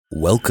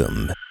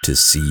Welcome to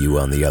See You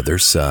on the Other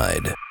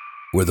Side,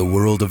 where the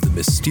world of the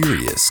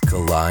mysterious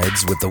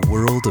collides with the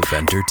world of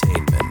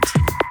entertainment.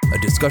 A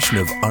discussion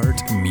of art,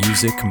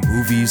 music,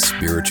 movies,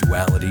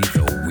 spirituality,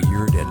 the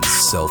weird, and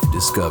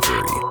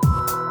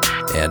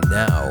self-discovery. And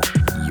now,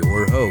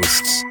 your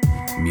hosts,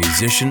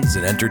 musicians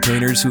and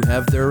entertainers who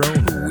have their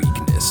own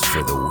weakness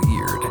for the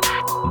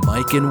weird.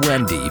 Mike and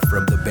Wendy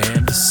from the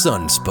band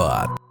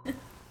Sunspot.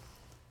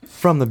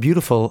 From the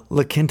beautiful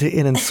La Quinta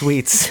Inn and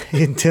Suites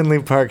in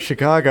Tinley Park,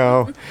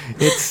 Chicago,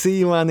 it's See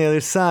You on the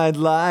Other Side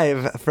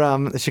live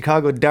from the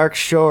Chicago Dark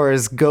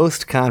Shores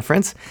Ghost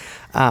Conference.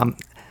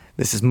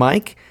 This is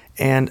Mike,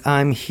 and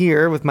I'm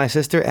here with my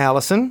sister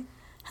Allison.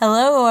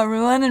 Hello,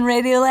 everyone in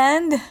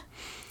Radioland.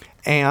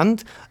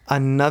 And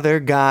another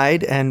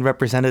guide and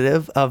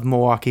representative of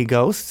Milwaukee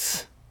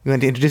Ghosts. You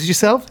want to introduce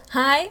yourself?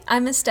 Hi,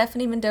 I'm Miss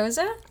Stephanie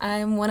Mendoza.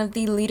 I'm one of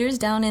the leaders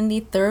down in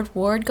the 3rd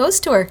Ward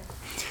Ghost Tour.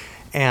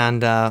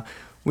 And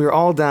we were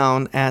all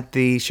down at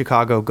the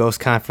Chicago Ghost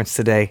Conference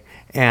today,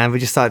 and we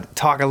just thought to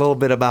talk a little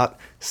bit about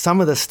some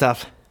of the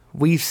stuff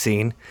we've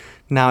seen.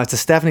 Now, it's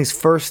Stephanie's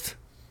first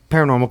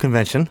paranormal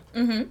convention.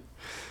 Mm-hmm.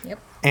 Yep.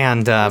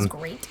 And that was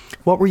great.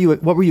 What were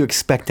you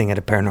expecting at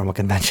a paranormal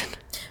convention?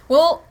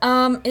 Well,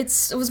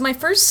 it was my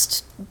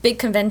first big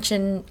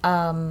convention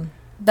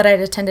that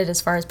I'd attended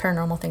as far as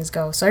paranormal things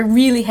go. So I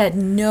really had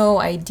no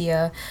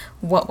idea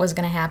what was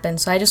going to happen.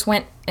 So I just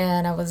went,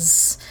 and I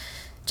was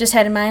just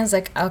had in mind, I was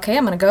like, okay,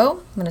 I'm going to go.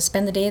 I'm going to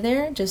spend the day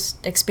there,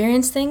 just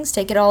experience things,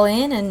 take it all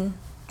in, and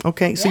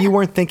okay, so you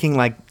weren't thinking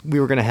like we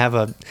were going to have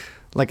a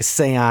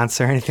seance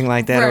or anything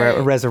like that, right.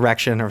 or a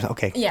resurrection, or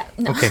okay. Yeah,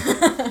 no. Okay,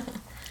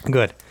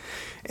 good.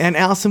 And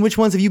Allison, which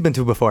ones have you been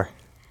to before?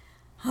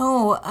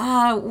 Oh,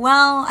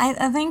 well,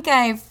 I think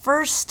I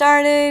first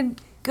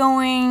started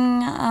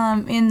going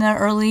in the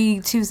early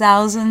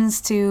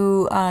 2000s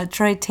to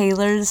Troy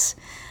Taylor's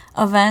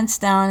events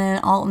down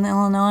in Alton,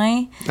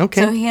 Illinois.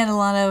 Okay. So he had a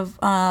lot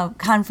of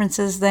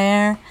conferences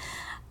there,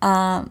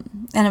 and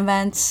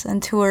events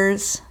and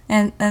tours,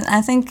 and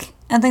I think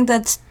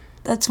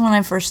that's when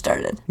I first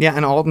started. Yeah,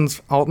 and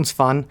Alton's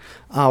fun.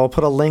 We'll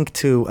put a link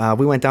to.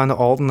 We went down to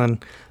Alton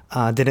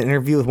and did an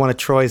interview with one of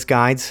Troy's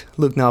guides,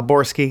 Luke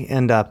Nalborski,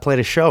 and played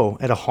a show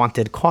at a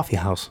haunted coffee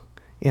house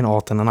in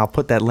Alton, and I'll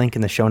put that link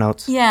in the show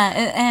notes.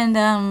 Yeah,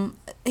 and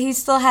he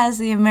still has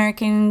the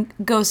American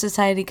Ghost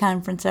Society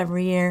conference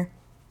every year.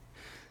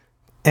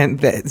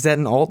 And is that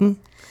in Alton?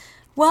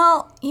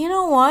 Well, you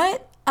know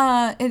what?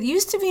 It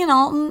used to be in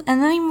Alton,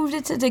 and then he moved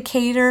it to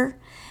Decatur,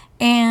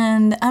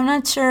 and I'm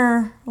not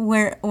sure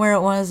where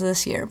it was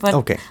this year. But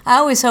okay. I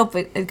always hope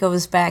it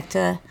goes back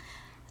to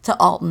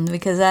Alton,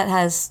 because that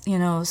has,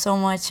 so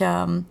much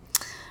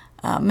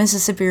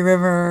Mississippi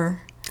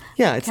River.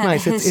 Yeah, it's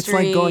nice. It's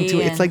like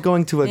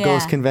going to a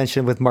ghost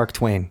convention with Mark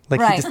Twain. Like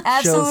right, he just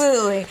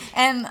absolutely.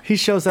 And he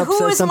shows up,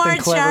 says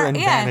something clever, and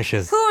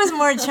vanishes. Who is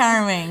more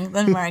charming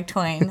than Mark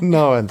Twain?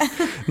 No one.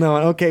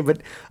 Okay,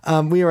 but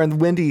we are in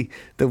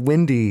the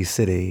Windy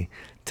City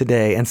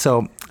today, and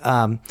so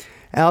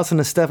Allison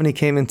and Stephanie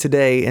came in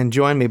today and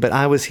joined me, but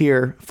I was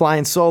here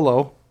flying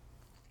solo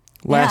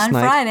last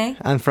night.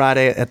 On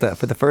Friday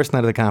for the first night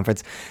of the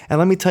conference, and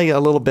let me tell you a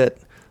little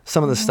bit.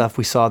 Some of the stuff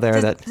we saw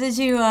there. Did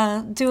you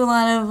do a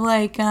lot of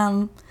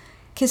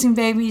kissing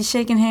babies,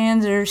 shaking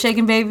hands, or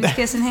shaking babies,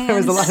 kissing hands? There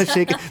was a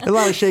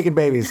lot of shaking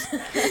babies.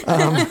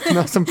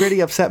 Some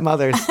pretty upset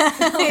mothers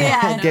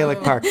at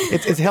Gaelic Park.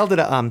 It's held at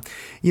a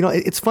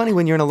it's funny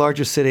when you're in a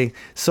larger city.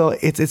 So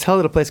it's held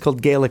at a place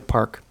called Gaelic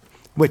Park,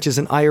 which is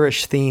an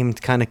Irish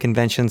themed kind of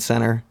convention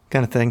center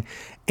kind of thing,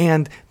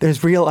 and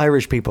there's real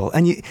Irish people,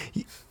 and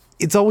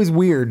it's always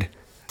weird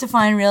to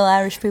find real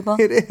Irish people.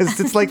 It is.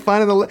 It's like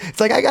finding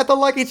it's like, I got the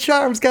Lucky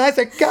Charms, guys.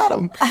 I got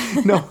them.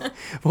 No,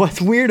 what's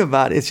weird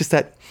about it is just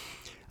that,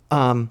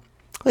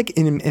 like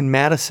in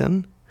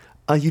Madison,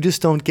 you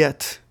just don't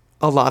get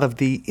a lot of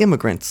the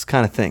immigrants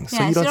kind of thing.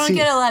 Yeah, so you don't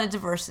get a lot of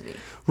diversity.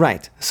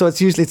 Right. So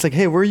it's like,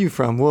 hey, where are you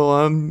from?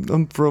 Well,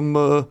 I'm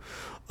from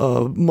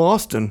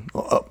Boston.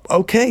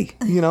 Okay,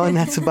 and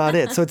that's about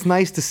it. So it's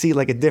nice to see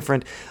like a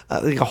different,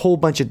 like a whole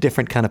bunch of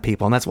different kind of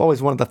people, and that's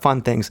always one of the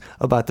fun things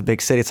about the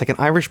big city. It's like an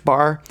Irish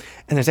bar,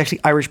 and there's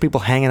actually Irish people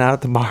hanging out at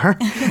the bar,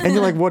 and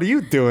you're like, what are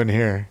you doing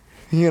here?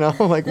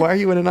 Like, why are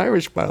you in an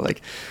Irish bar?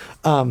 Like,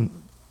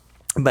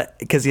 but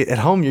because at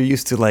home you're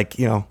used to like,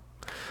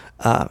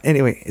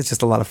 anyway, it's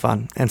just a lot of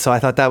fun, and so I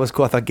thought that was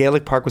cool. I thought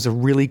Gaelic Park was a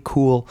really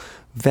cool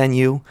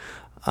venue.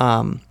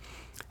 And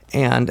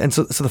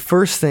so the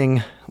first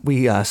thing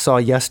we saw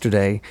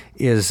yesterday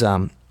is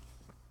an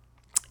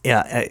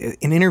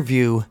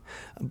interview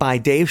by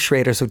Dave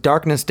Schrader. So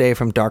Darkness Dave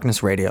from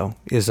Darkness Radio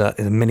is a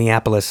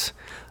Minneapolis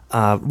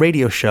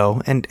radio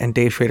show, and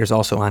Dave Schrader's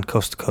also on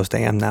Coast to Coast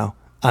AM now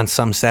on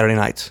some Saturday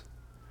nights.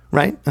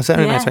 Right? On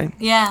Saturday nights, right?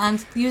 Yeah,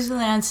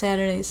 usually on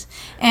Saturdays.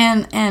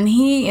 And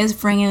he is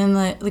bringing in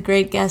the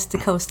great guest to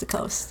Coast.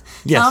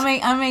 Yes. So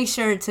I'll make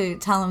sure to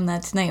tell him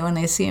that tonight when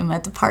I see him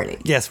at the party.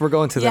 Yes, we're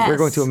going to that. We're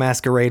going to a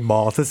masquerade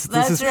ball. That's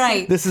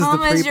right. This is the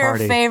pre-party. As your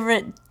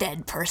favorite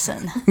dead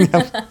person.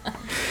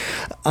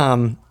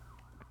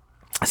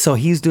 So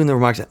he's doing the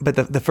remarks. But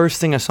the first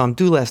thing I saw him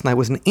do last night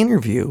was an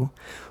interview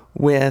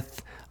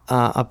with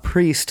a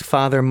priest,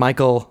 Father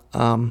Michael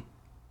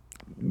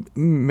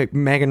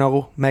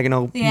Magano,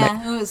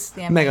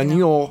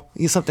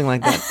 something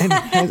like that.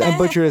 And I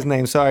butcher his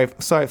name. Sorry,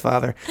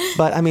 Father.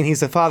 But I mean,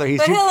 he's a father.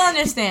 But he'll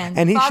understand.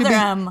 And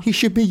Father he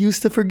should be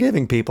used to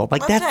forgiving people.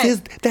 Like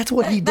that's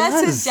what he does.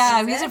 That's his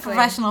job. Exactly. He's a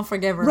professional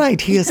forgiver. Right.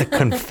 He is a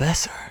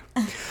confessor.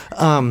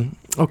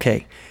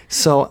 Okay.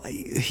 So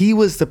he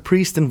was the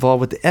priest involved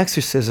with the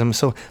exorcism.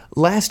 So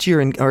last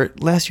year,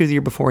 the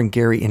year before in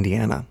Gary,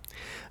 Indiana,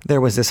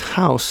 there was this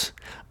house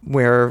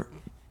where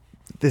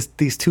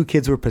these two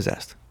kids were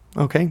possessed,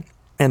 okay?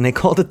 And they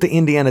called it the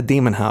Indiana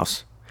Demon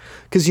House.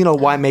 Because,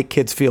 why make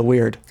kids feel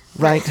weird,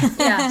 right?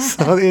 Yeah.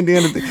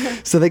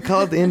 So they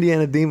called it the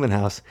Indiana Demon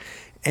House.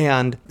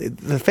 And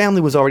the family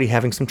was already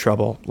having some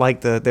trouble.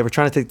 Like they were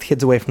trying to take the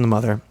kids away from the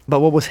mother. But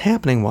what was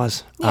happening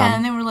was...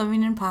 and they were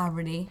living in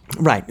poverty.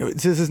 Right.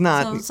 This is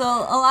not... So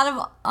a lot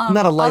of...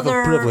 not a life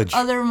of privilege.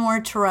 Other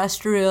more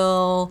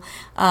terrestrial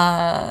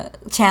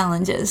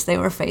challenges they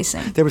were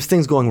facing. There was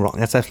things going wrong.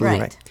 That's absolutely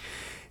right.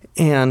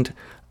 And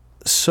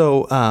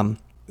so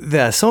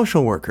the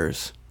social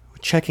workers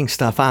checking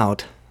stuff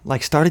out,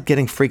 started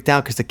getting freaked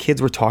out because the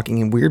kids were talking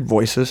in weird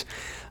voices.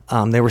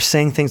 They were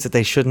saying things that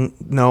they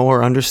shouldn't know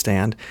or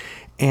understand.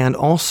 And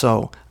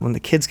also, when the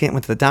kids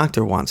went to the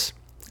doctor once,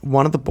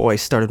 one of the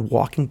boys started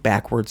walking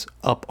backwards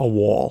up a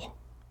wall.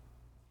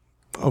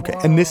 Okay,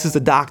 and this is the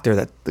doctor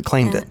that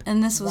claimed it.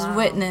 And this was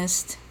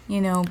witnessed,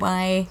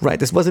 by... Right,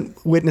 this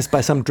wasn't witnessed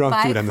by some drunk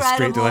dude on the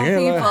street. By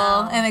credible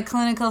people in a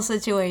clinical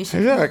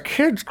situation. Yeah,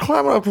 kids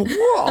climbing up a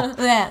wall.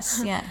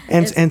 Yes, yeah.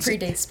 And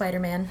predates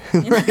Spider-Man.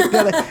 Right,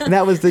 and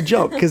that was the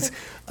joke, because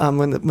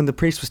when the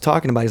priest was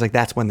talking about it, he's like,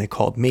 that's when they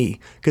called me,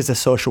 because the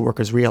social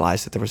workers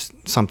realized that there was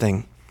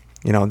something,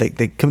 they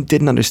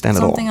didn't understand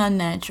at all. Something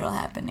unnatural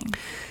happening.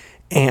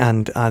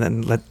 And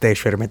then Dave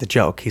Schrader made the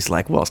joke. He's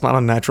like, well, it's not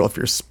unnatural if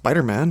you're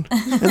Spider-Man.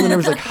 And then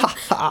everyone's like, ha,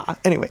 ha.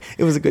 Anyway,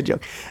 it was a good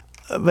joke.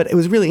 But it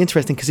was really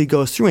interesting because he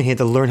goes through and he had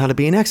to learn how to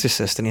be an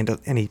exorcist. And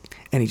he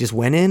just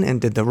went in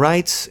and did the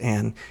rites.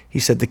 And he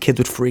said the kids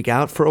would freak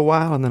out for a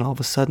while. And then all of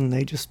a sudden,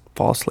 they just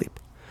fall asleep.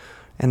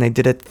 And they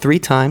did it 3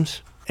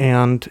 times.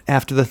 And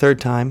after the 3rd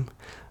time,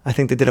 I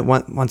think they did it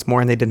once more.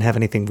 And they didn't have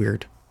anything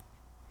weird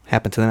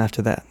happen to them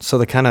after that. So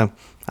the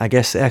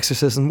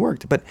exorcism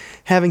worked. But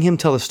having him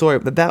tell the story,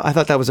 I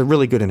thought that was a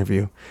really good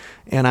interview.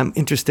 And I'm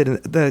interested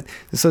in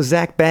so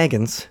Zach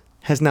Baggins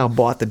has now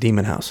bought the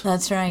Demon House.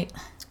 That's right.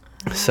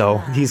 So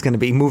he's going to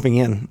be moving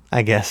in,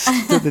 I guess,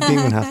 to the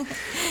Demon House.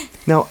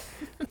 Now,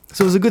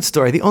 so it was a good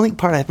story. The only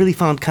part I really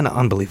found kind of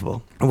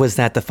unbelievable was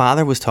that the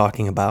father was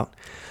talking about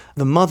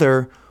the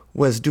mother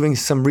was doing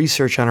some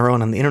research on her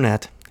own on the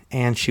internet,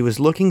 and she was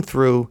looking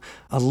through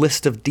a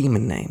list of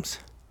demon names,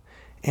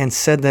 and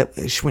said that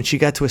when she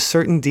got to a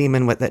certain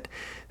demon that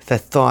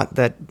thought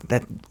that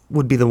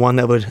would be the one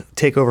that would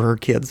take over her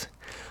kids,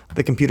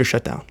 the computer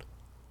shut down.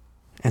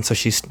 And so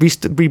she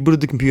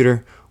rebooted the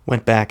computer,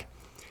 went back,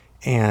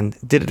 and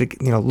did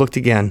it, looked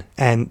again,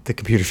 and the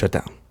computer shut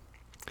down.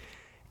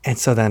 And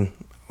so then,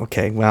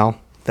 okay,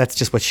 well, that's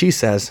just what she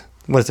says.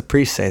 What does the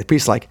priest say? The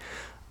priest's like,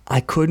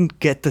 I couldn't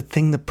get the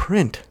thing to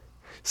print.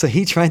 So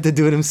he tried to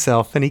do it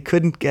himself, and he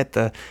couldn't get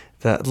the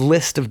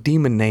list of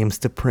demon names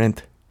to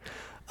print.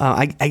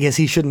 I guess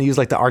he shouldn't use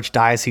the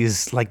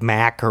archdiocese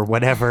Mac or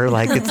whatever.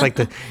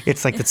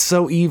 It's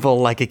so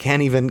evil, it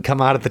can't even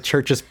come out of the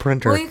church's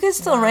printer. Well, you could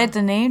still write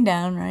the name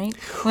down, right?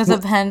 With a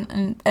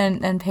pen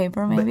and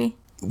paper, maybe.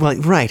 Well,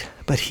 right,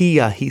 but he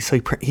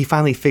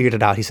finally figured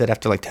it out. He said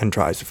after 10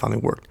 tries, it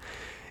finally worked.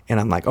 And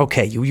I'm like,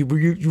 okay, you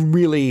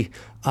really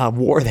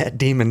wore that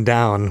demon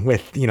down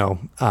with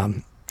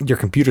your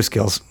computer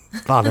skills,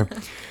 Father.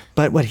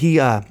 But what he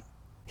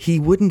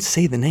wouldn't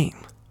say the name.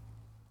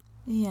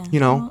 Yeah.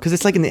 Because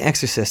it's like in The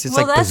Exorcist, it's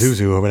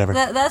Pazuzu or whatever.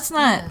 That's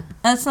not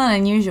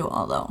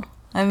unusual though.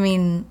 I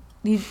mean,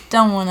 you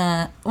don't want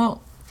to.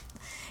 Well,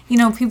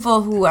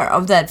 people who are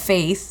of that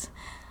faith.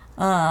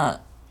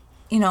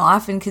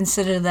 Often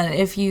consider that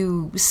if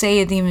you say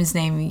a demon's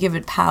name, you give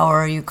it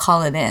power, or you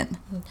call it in.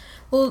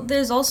 Well,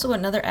 there's also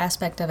another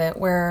aspect of it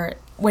where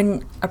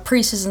when a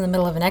priest is in the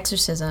middle of an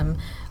exorcism,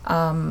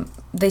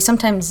 they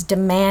sometimes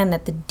demand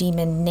that the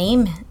demon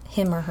name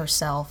him or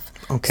herself,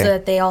 so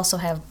that they also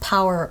have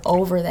power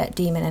over that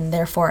demon and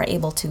therefore are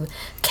able to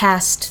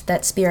cast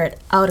that spirit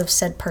out of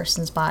said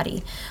person's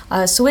body.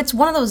 So it's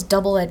one of those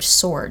double-edged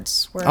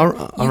swords where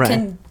you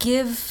can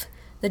give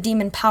the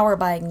demon power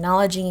by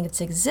acknowledging its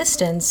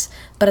existence,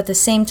 but at the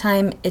same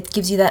time, it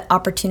gives you that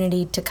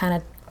opportunity to kind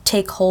of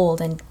take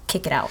hold and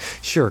kick it out.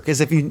 Sure,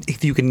 because if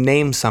you can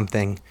name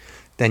something,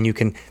 then you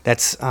can.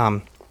 That's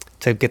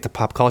to get the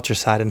pop culture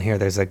side in here.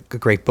 There's a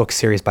great book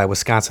series by a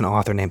Wisconsin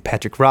author named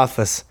Patrick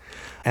Rothfuss,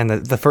 and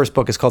the first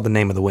book is called The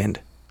Name of the Wind,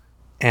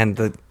 and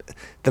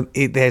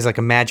there's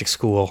a magic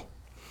school.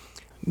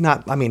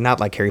 Not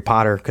like Harry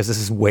Potter, because this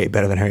is way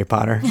better than Harry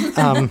Potter.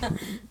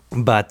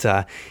 But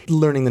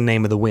learning the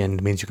name of the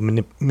wind means you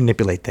can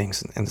manipulate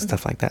things and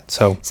stuff like that.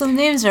 So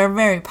names are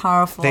very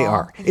powerful. They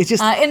are. It's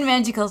just in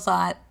magical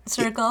thought.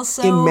 circles.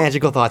 So, in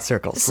magical thought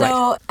circles, so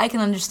right? I can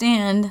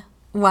understand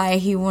why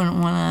he wouldn't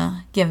want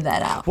to give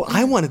that out. Well,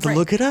 I wanted to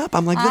look it up.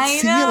 I'm like,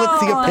 let's see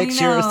a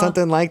picture or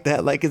something like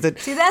that. Like, is it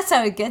See, that's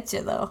how it gets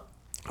you, though.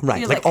 right?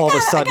 You're Like all of a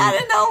sudden, I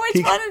gotta know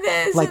which one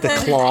it is. like the and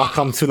then claw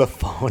comes to the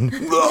phone.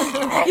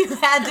 You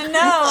had to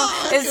know.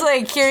 It's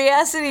like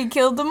curiosity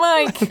killed the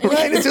mic.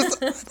 Right? It's just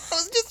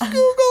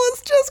Google.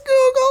 It's just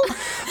Google.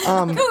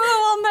 Google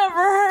will never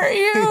hurt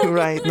you.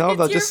 Right? No,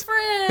 they'll It's your just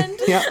friend.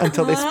 yeah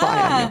until they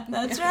spy on you.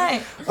 That's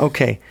right.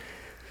 Okay.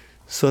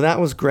 So that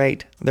was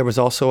great. There was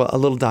also a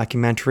little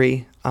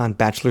documentary on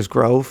Bachelor's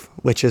Grove,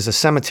 which is a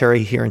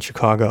cemetery here in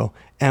Chicago.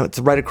 And it's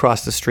right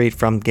across the street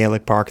from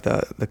Gaelic Park,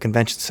 the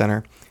convention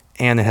center.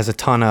 And it has a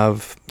ton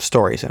of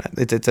stories in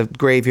it. It's a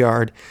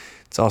graveyard.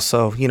 It's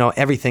also,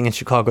 everything in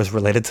Chicago is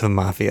related to the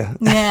mafia.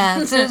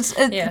 Yeah. So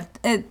Yeah.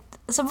 it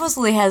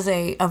supposedly has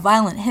a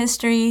violent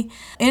history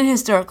in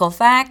historical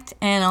fact,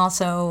 and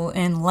also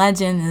in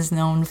legend is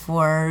known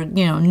for,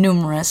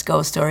 numerous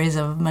ghost stories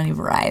of many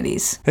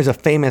varieties. There's a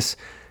famous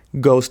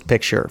ghost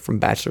picture from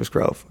Bachelor's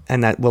Grove,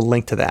 and that we'll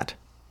link to that.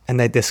 And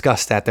they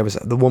discussed that. There was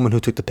the woman who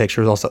took the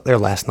picture was also there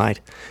last night,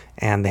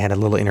 and they had a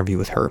little interview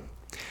with her.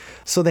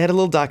 So they had a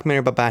little documentary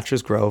about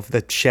Bachelor's Grove,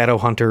 the Shadow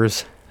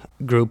Hunters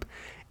group.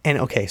 And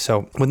okay,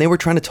 so when they were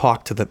trying to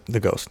talk to the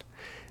ghost,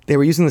 they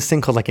were using this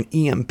thing called like an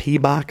EMP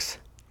box.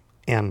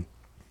 And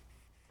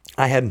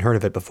I hadn't heard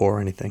of it before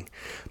or anything.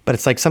 But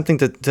it's like something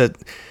that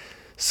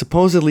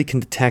supposedly can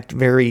detect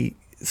very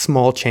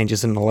small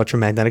changes in an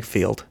electromagnetic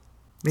field.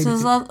 So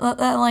is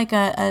that like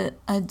a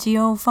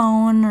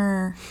geophone,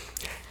 or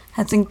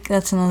I think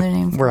that's another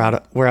name. We're out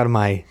of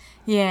my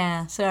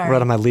Yeah, sorry. we're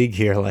out of my league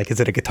here. Like, is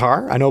it a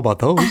guitar? I know about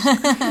those.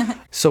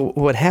 So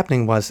what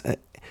happening was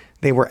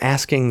they were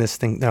asking this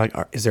thing. They're like,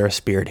 "Is there a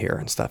spirit here?"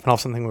 and stuff. And all of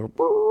a sudden, they were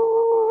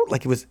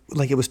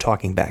like it was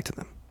talking back to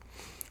them.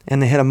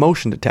 And they had a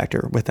motion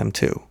detector with them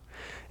too.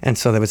 And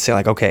so they would say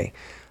like, "Okay,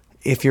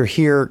 if you're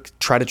here,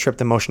 try to trip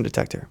the motion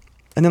detector."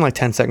 And then like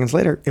 10 seconds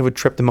later, it would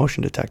trip the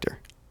motion detector.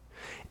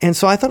 And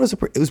so I thought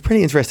it was a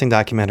pretty interesting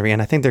documentary,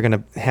 and I think they're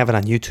going to have it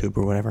on YouTube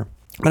or whatever.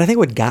 But I think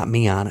what got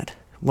me on it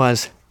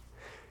was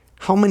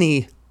how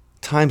many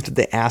times did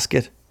they ask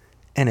it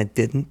and it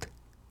didn't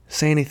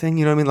say anything?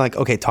 You know what I mean? Like,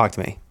 okay, talk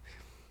to me.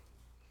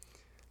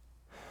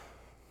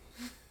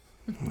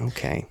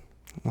 Okay,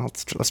 well,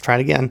 let's try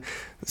it again.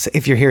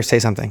 If you're here, say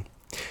something.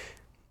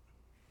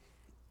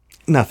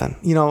 Nothing.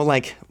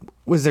 Like,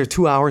 was there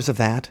 2 hours of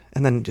that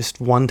and then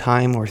just one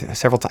time or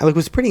several times? It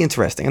was pretty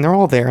interesting. And they're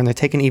all there and they're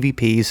taking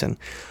EVPs, and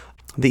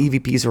the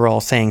EVPs are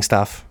all saying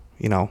stuff,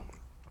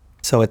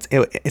 So it's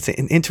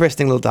an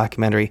interesting little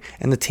documentary,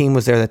 and the team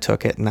was there that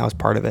took it, and I was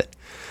part of it.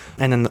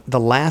 And then the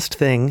last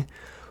thing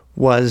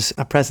was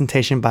a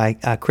presentation by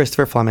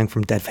Christopher Fleming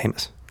from Dead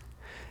Famous.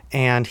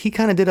 And he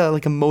kind of did a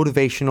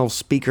motivational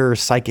speaker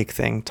psychic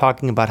thing,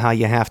 talking about how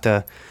you have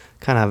to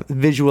kind of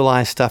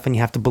visualize stuff and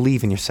you have to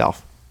believe in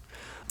yourself.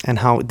 And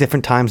how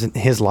different times in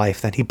his life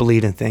that he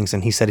believed in things,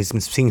 and he said he's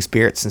been seeing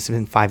spirits since he's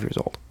been 5 years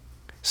old.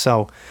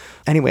 So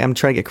anyway, I'm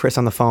trying to get Chris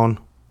on the phone.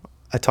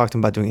 I talked to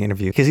him about doing an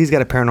interview because he's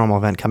got a paranormal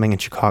event coming in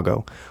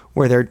Chicago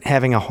where they're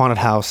having a haunted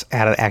house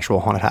at an actual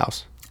haunted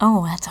house.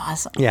 Oh, that's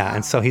awesome. Yeah,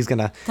 and so he's going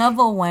to...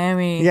 Double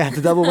whammy. Yeah, it's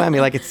a double whammy.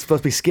 Like, it's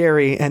supposed to be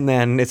scary, and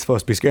then it's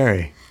supposed to be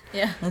scary.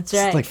 Yeah. That's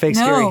right. It's like fake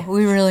no, scary.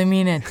 we really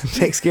mean it.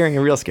 Fake scary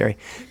and real scary.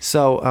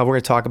 So we're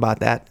going to talk about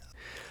that.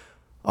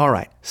 All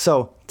right.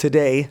 So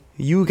today,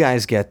 you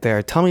guys get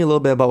there. Tell me a little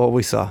bit about what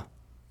we saw.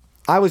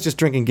 I was just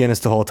drinking Guinness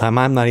the whole time.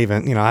 I'm not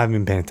even, I haven't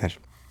been paying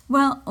attention.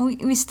 Well,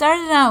 we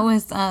started out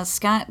with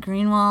Scott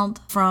Greenwald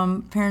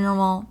from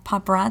Paranormal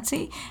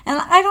Paparazzi, and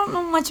I don't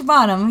know much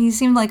about him. He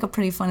seemed like a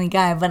pretty funny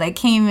guy, but I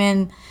came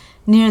in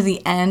near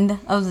the end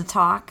of the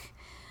talk,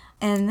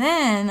 and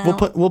then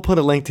We'll put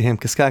a link to him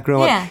because Scott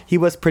Greenwald, Yeah. he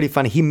was pretty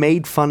funny. He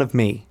made fun of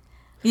me.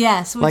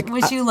 yes,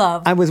 which you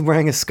love. I was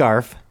wearing a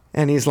scarf,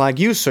 and he's like,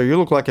 "You, sir, you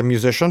look like a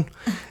musician."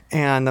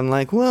 And I'm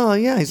like, "Well,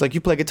 yeah." He's like,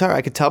 "You play guitar.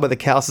 I could tell by the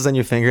calluses on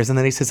your fingers." And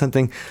then he said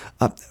something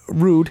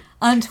rude,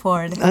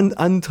 Untoward.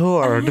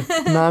 untoward,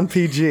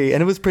 non-PG,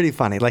 and it was pretty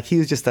funny. Like,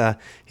 he's just a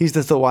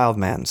wild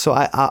man. So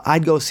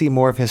I'd go see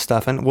more of his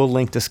stuff, and we'll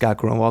link to Scott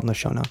Greenwald in the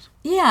show notes.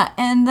 Yeah,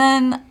 and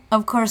then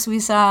of course we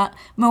saw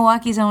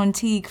Milwaukee's own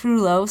T.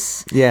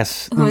 Krulos,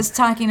 Yes. who was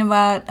talking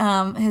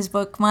about his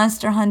book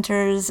Monster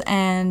Hunters,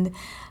 and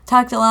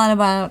talked a lot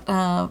about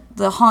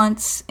the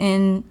haunts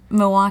in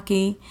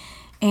Milwaukee,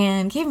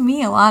 and gave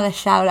me a lot of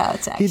shout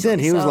outs, actually. He did.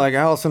 He was So- like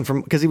Allison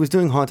because he was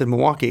doing Haunted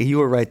Milwaukee. You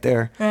were right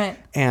there. Right.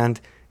 And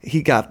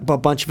he got a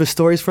bunch of his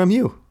stories from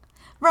you.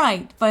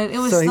 Right, but it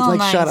was So he still like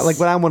nice. shot it. Like,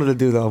 what I wanted to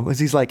do though was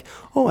he's like,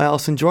 "Oh,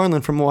 Allison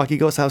Jorlin from Milwaukee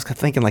Ghosts." I was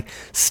thinking like,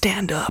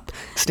 stand up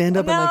and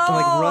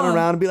like run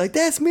around and be like,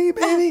 "That's me,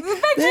 baby. Picture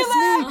That's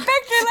that, me.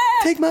 picture that.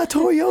 Take my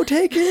tour, yo,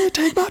 take it,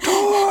 take my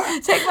tour."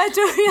 Take my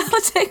tour, yo,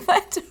 take my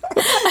tour.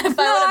 If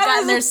I would have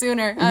gotten there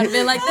sooner, I would have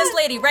been like, this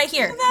lady right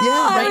here. Yeah,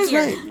 I that's was,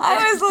 right.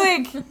 I was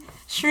like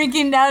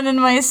shrinking down in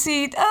my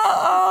seat.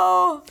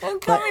 Oh, I'm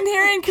coming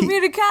here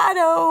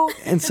incommunicado.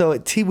 And so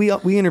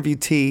we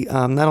interviewed T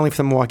not only for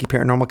the Milwaukee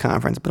Paranormal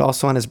Conference, but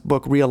also on his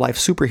book Real Life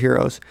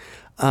Superheroes,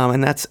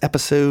 and that's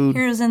episode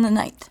Heroes in the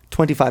Night.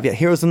 25. Yeah,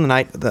 Heroes in the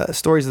Night, the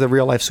stories of the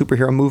real life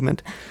superhero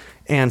movement.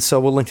 And so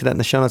we'll link to that in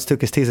the show notes too,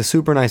 because T's a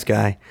super nice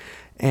guy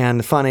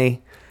and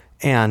funny,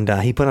 and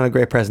he put on a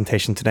great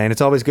presentation today. And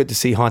it's always good to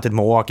see Haunted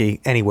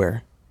Milwaukee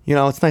anywhere. You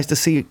know, it's nice to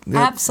see.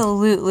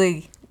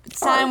 Absolutely.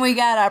 It's time we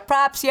got our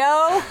props,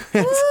 yo.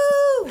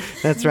 Woo!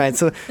 That's right.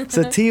 So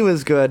T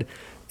was good,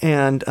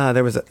 and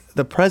there was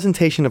the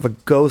presentation of a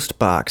ghost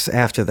box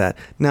after that.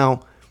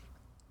 Now,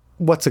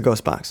 what's a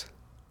ghost box?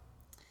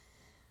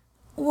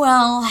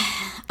 Well,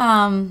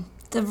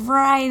 the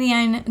variety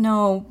I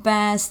know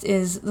best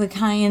is the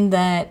kind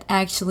that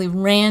actually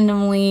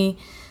randomly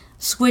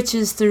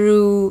switches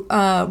through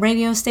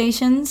radio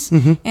stations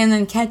and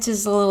then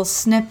catches a little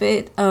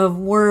snippet of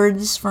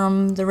words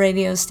from the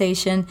radio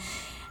station.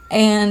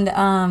 And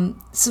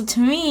so to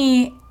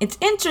me, it's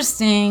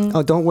interesting.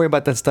 Oh, don't worry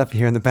about that stuff you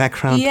hear in the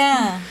background.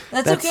 Yeah,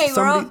 that's okay.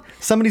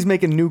 Somebody's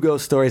making new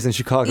ghost stories in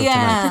Chicago tonight.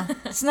 Yeah,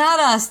 it's not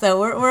us though.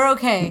 We're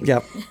okay.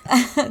 Yep.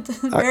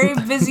 Very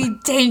busy,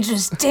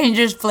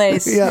 dangerous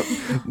place. Yep.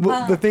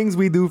 Well, the things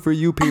we do for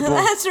you people.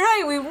 That's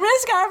right. We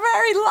risk our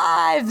very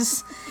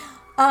lives.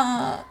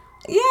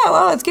 Yeah,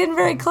 well, it's getting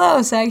very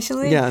close,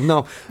 actually. Yeah,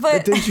 no.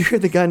 But didn't you hear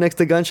the guy next to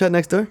the gunshot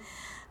next door?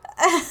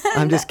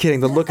 I'm just kidding.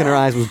 The look in her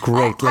eyes was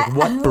great. Like,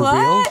 what, for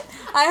real?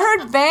 I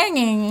heard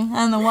banging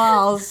on the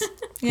walls.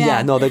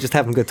 Yeah, no, they're just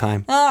having a good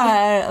time. All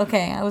right,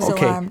 okay. I was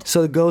alarmed.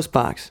 So the ghost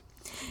box.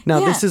 Now,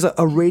 this is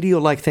a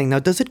radio-like thing. Now,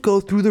 does it go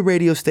through the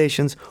radio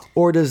stations,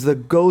 or does the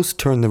ghost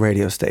turn the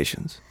radio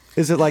stations?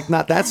 Is it like,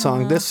 not that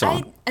song, this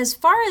song? As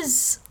far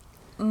as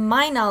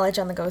my knowledge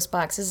on the ghost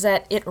box is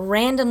that it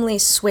randomly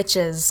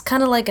switches,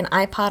 kind of like an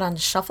iPod on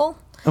shuffle.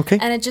 Okay.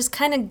 And it just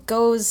kind of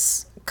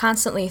goes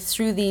constantly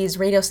through these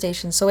radio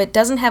stations, so it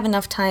doesn't have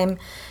enough time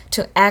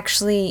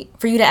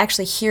for you to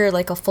actually hear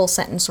like a full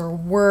sentence or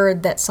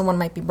word that someone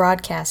might be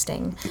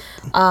broadcasting.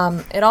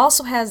 It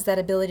also has that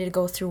ability to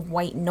go through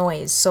white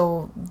noise,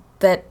 so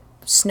that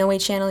snowy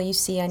channel you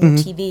see on your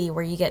TV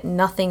where you get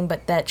nothing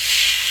but that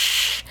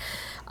shh.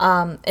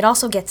 It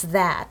also gets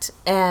that,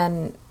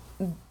 and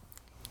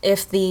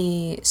if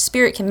the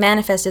spirit can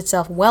manifest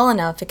itself well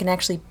enough, it can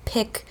actually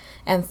pick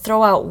and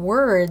throw out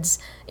words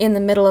in the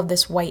middle of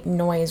this white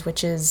noise,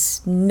 which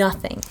is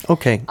nothing.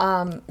 Okay.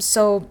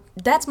 So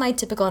that's my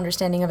typical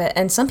understanding of it.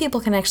 And some people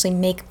can actually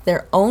make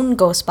their own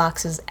ghost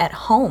boxes at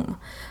home.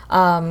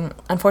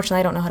 Unfortunately,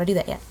 I don't know how to do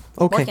that yet.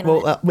 Okay.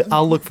 Well,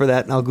 I'll look for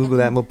that and I'll Google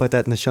that and we'll put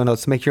that in the show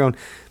notes. Make your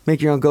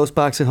own ghost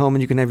box at home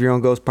and you can have your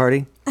own ghost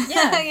party.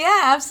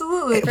 Yeah,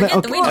 absolutely.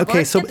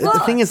 Okay. So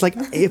the thing is, like,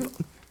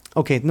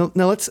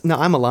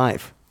 I'm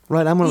alive.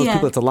 Right, I'm one of those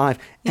people that's alive.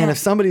 And if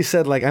somebody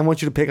said, like, I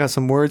want you to pick out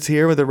some words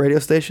here with a radio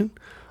station,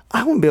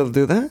 I wouldn't be able to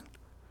do that.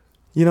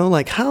 You know,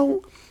 like,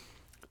 how,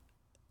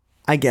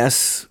 I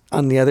guess,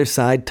 on the other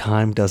side,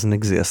 time doesn't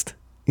exist,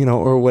 you know,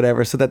 or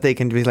whatever, so that they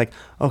can be like,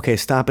 okay,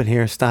 stop it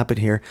here, stop it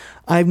here.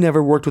 I've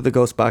never worked with a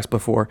ghost box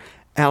before.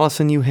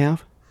 Allison, you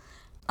have?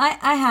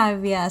 I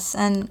have, yes.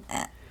 And,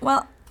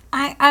 well,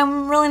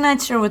 I'm really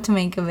not sure what to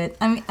make of it.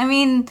 I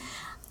mean,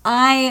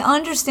 I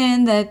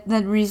understand that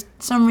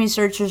some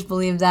researchers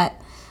believe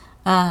that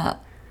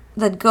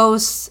that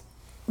ghosts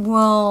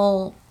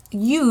will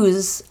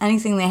use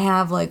anything they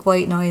have, like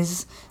white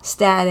noise,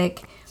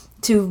 static,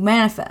 to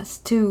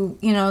manifest.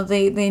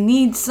 They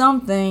need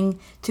something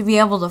to be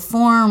able to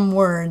form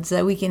words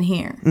that we can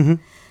hear.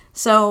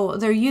 So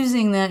they're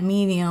using that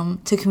medium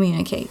to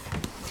communicate.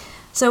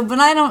 So, but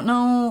I don't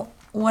know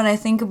what I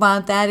think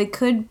about that. It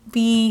could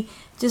be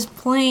just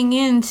playing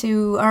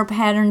into our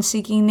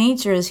pattern-seeking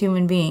nature as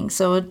human beings.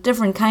 So a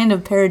different kind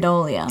of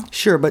pareidolia.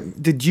 Sure,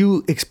 but did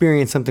you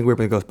experience something weird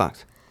with a ghost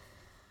box?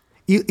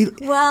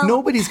 Well,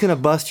 nobody's going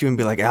to bust you and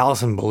be like,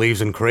 Allison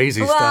believes in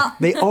crazy stuff.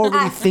 They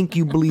already think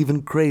you believe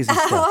in crazy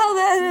stuff. Well,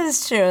 that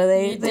is true.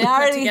 They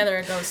already put together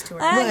a ghost tour.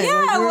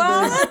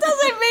 That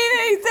doesn't mean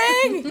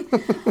anything.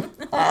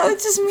 It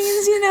just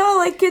means,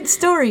 like good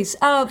stories.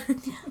 What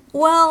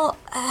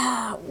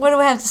do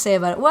I have to say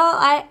about it?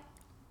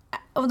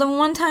 Well, the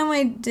one time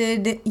I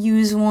did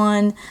use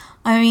one,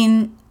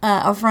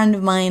 a friend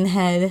of mine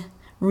had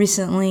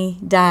recently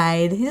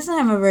died. He doesn't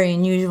have a very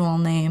unusual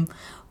name,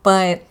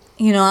 but,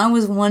 I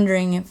was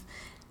wondering if,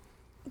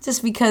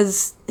 just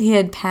because he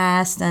had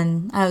passed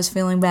and I was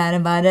feeling bad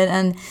about it,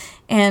 and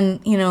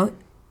the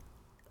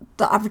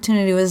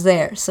opportunity was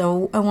there.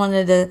 So I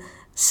wanted to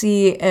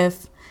see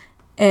if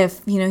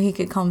he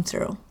could come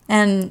through.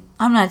 And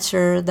I'm not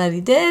sure that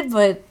he did,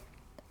 but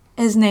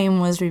his name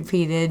was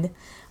repeated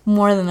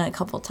more than a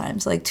couple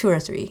times, like 2 or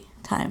 3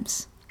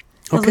 times.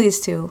 At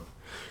least 2.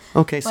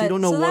 Okay, so you don't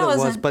know what it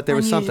was, but there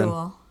was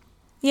something.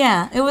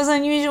 Yeah, it was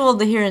unusual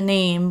to hear a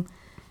name,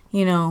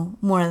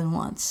 more than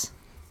once,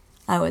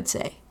 I would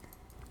say.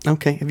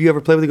 Okay. Have you ever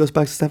played with a ghost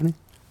box, Stephanie?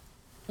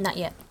 Not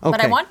yet, but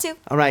I Okay. want to.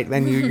 All right,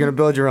 and you're going to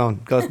build your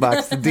own ghost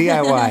box, the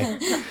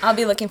DIY. I'll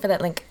be looking for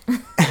that link.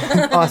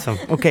 Awesome.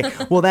 Okay.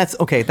 Well, that's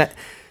okay.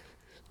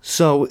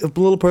 So a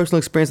little personal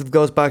experience with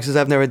ghost boxes.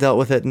 I've never dealt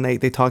with it, and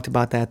they talked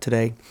about that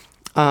today.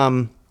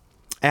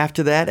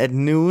 After that, at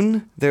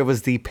noon, there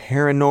was the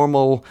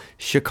Paranormal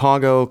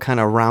Chicago kind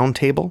of round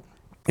table.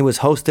 It was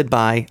hosted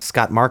by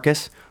Scott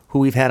Marcus, who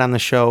we've had on the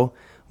show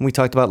when we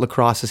talked about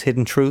Lacrosse's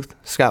Hidden Truth.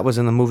 Scott was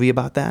in the movie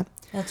about that.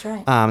 That's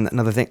right.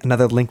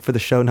 Another link for the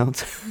show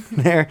notes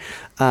there,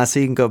 so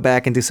you can go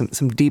back and do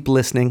some deep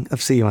listening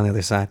of See You on the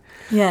Other Side.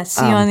 Yes,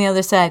 see you on the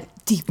other side.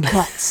 Deep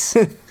cuts.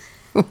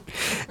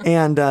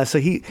 And so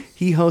he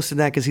hosted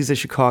that because he's a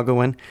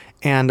Chicagoan,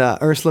 and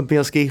Ursula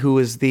Bielski, who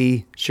is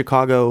the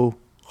Chicago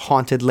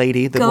haunted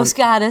lady, Ghost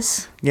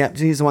goddess. Yeah,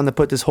 she's the one that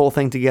put this whole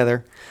thing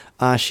together.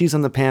 She's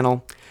on the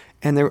panel,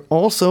 and there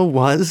also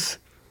was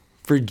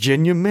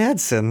Virginia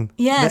Madsen,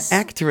 Yes. the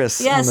actress.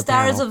 Yes, on the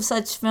stars panel. of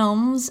such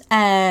films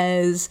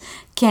as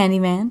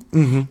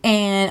Candyman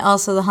and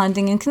also The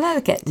Haunting in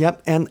Connecticut.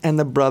 Yep, and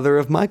the brother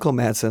of Michael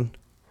Madsen.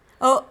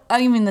 Oh,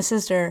 you mean the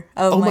sister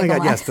of Oh Michael my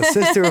God, yes, the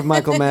sister of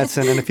Michael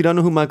Madsen. And if you don't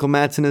know who Michael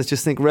Madsen is,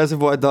 just think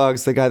Reservoir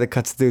Dogs, the guy that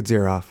cuts the dude's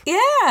ear off.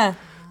 Yeah,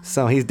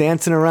 So he's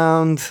dancing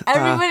around.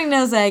 everybody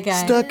knows that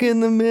guy. Stuck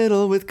in the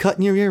middle with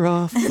cutting your ear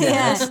off.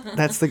 Yeah.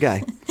 That's the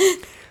guy.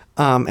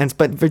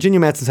 But Virginia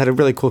Madsen's had a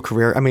really cool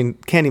career. I mean,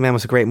 Candyman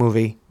was a great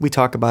movie. We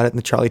talk about it in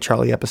the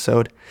Charlie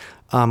episode.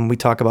 We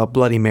talk about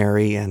Bloody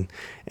Mary and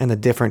the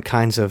different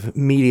kinds of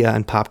media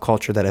and pop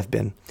culture that have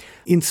been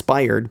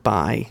inspired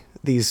by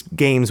these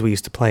games we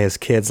used to play as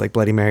kids, like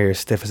Bloody Mary or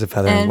Stiff as a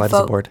Feather and Light as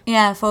a Board.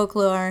 Yeah,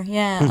 folklore.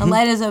 Yeah,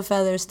 Light as a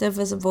Feather, Stiff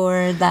as a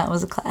Board. That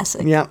was a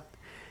classic. Yeah.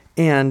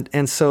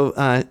 And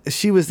so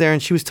she was there,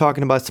 and she was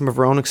talking about some of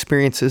her own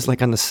experiences,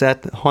 like on the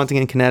set, Haunting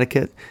in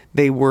Connecticut.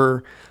 They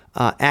were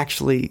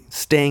actually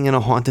staying in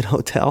a haunted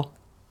hotel.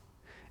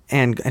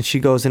 And she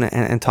goes in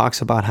and talks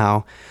about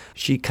how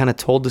she kind of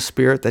told the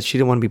spirit that she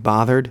didn't want to be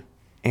bothered,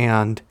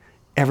 and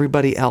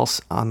everybody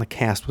else on the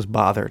cast was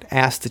bothered,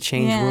 asked to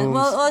change rooms.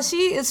 Well,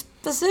 she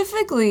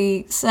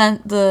specifically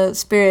sent the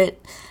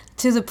spirit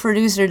to the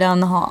producer down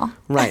the hall.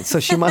 Right, so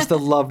she must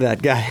have loved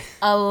that guy.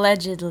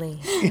 Allegedly.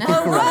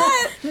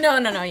 What? No,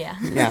 yeah.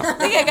 Yeah. I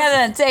think I got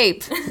it on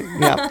tape.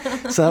 Yeah.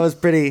 So that was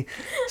pretty.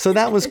 So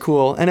that was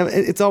cool, and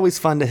it's always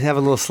fun to have a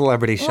little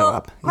celebrity show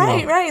up. you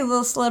know. Right, a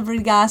little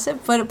celebrity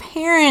gossip. But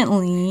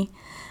apparently,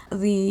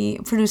 the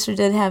producer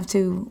did have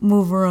to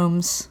move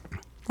rooms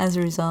as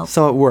a result.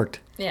 So it worked.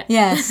 Yeah.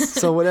 Yes.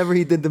 So whatever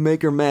he did to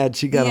make her mad,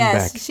 she got him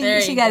Yes, back.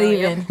 There she you got go,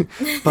 even.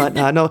 But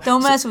no,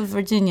 Don't mess with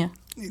Virginia.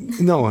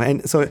 no,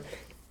 and so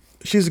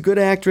she's a good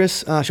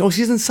actress.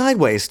 She's in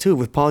Sideways too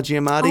with Paul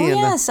Giamatti Oh, and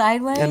yeah,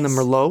 Sideways. and the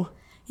Merlot.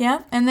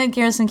 Yeah, and the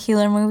Garrison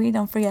Keillor movie,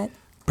 don't forget.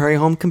 Prairie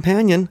Home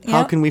Companion. How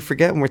Yep. can we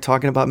forget when we're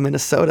talking about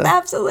Minnesota?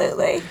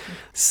 Absolutely.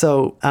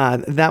 So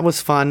that was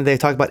fun. They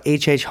talked about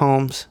H.H.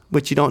 Holmes,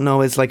 which you don't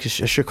know is like a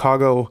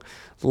Chicago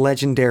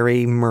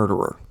legendary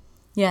murderer.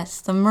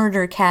 Yes, the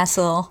murder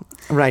castle.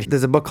 Right.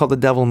 There's a book called The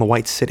Devil in the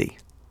White City.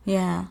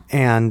 Yeah.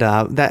 And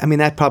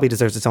that probably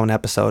deserves its own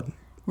episode.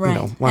 Right.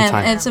 One and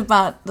time. it's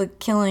about the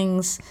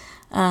killings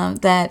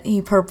that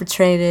he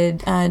perpetrated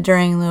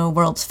during the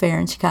World's Fair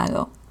in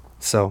Chicago.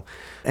 So,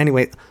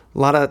 anyway, a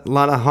lot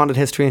of haunted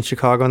history in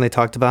Chicago, and they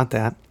talked about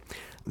that.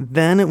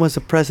 Then it was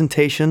a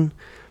presentation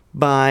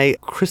by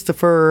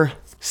Christopher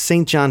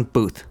St. John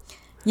Booth,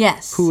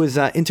 Yes. who is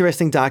an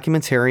interesting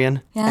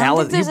documentarian. Yeah, I don't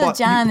think there's a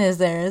John, is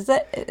there? Is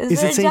there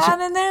Is a it Saint John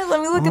John? in there?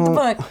 Let me look at the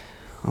book.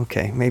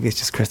 Okay, maybe it's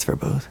just Christopher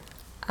Booth.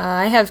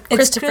 I have It's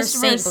Christopher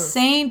St. Booth.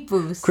 Saint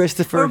Booth.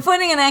 Christopher- We're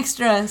putting an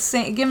extra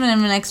saint, giving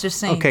him an extra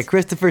saint. Okay,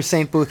 Christopher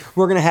St. Booth.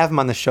 We're gonna have him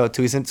on the show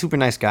too. He's a super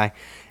nice guy.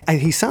 And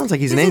he sounds like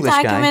he's an He's a English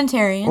guy,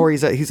 documentarian. or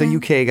he's a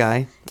UK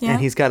guy, Yeah.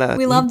 and he's got a.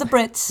 We love the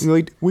Brits.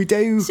 We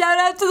do. Shout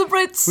out to the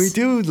Brits. We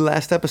do. The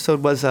last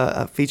episode was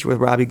a feature with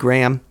Robbie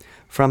Graham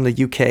from the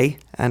UK,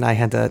 and I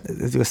had to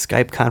do a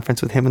Skype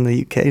conference with him in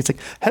the UK. He's like,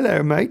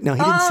 "Hello, mate." No,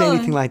 he didn't say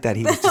anything like that.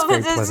 He was just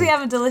very Does he pleasant.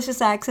 have a delicious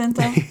accent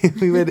though?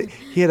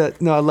 He had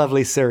a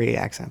lovely Surrey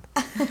accent.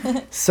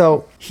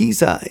 So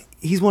he's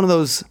one of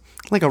those,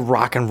 like a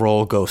rock and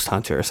roll ghost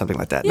hunter or something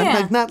like that.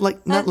 Yeah. Not like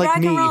rock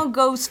me. and roll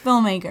ghost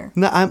filmmaker.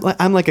 No,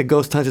 I'm like a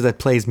ghost hunter that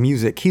plays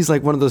music. He's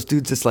like one of those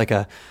dudes that's like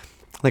a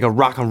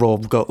rock and roll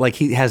ghost. Like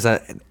he has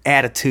an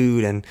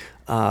attitude and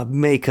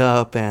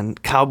makeup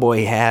and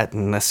cowboy hat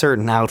and a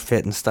certain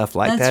outfit and stuff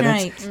like That's that.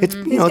 right. It's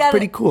He's it's got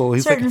pretty a cool.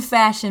 He's certain like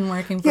fashion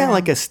working for him.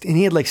 and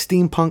he had like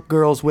steampunk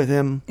girls with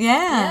him.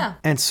 Yeah.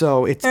 And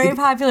so it's Very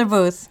popular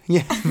booth.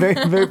 yeah, very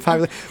very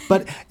popular.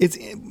 But it's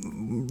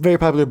very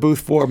popular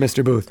booth for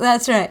Mr. Booth.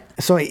 That's right.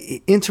 So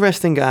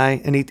interesting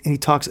guy, and he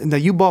talks. Now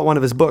you bought one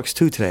of his books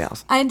too today,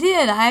 Alison. I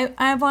did.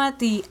 I bought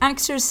The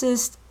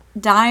Exorcist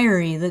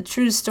Diary, the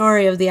true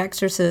story of The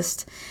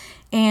Exorcist.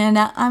 And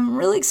I'm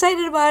really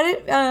excited about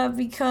it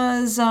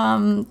because,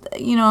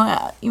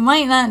 you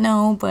might not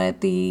know,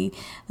 but the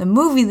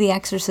movie The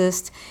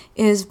Exorcist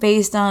is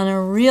based on a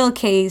real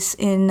case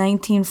in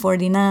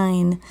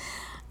 1949.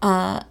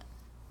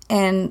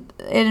 and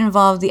it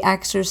involved the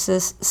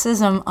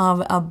exorcism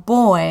of a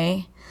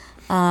boy,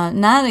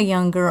 not a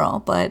young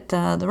girl, but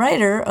the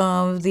writer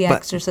of The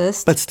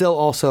Exorcist. But still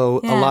also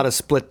a lot of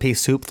split pea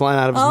soup flying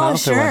out of his mouth.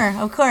 Oh,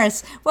 sure, of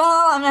course.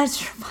 Well, I'm not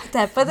sure about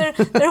that, but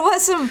there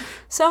was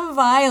some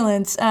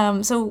violence.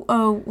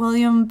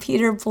 William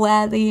Peter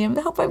Blatty,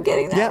 I hope I'm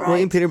getting that right. Yeah,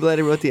 William Peter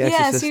Blatty wrote The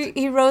Exorcist. Yes,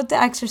 he wrote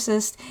The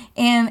Exorcist,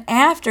 and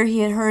after he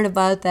had heard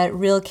about that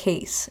real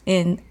case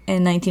in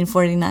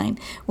 1949,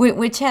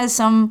 which has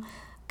some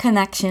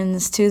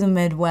connections to the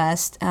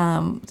Midwest.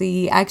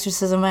 The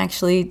exorcism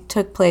actually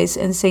took place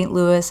in St.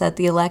 Louis at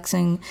the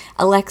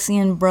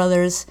Alexian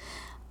Brothers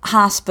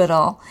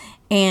Hospital,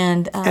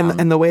 and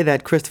the way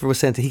that Christopher was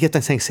saying, he kept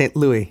on saying St.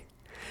 Louis.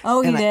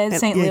 Oh, he did,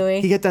 St.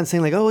 Louis. He kept on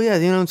saying like, oh yeah,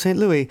 St.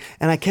 Louis,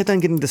 and I kept on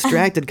getting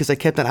distracted because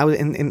I was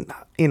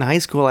in high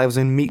school. I was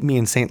in Meet Me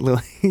in St.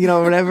 Louis,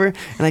 whatever,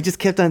 and I just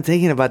kept on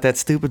thinking about that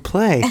stupid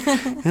play,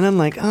 and I'm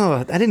like, oh,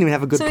 I didn't even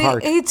have a good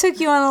part. He took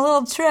you on a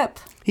little trip.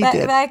 He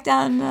did. Back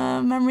down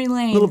memory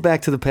lane. A little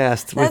back to the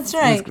past. That's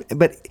right.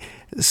 But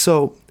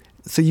so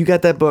you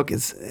got that book.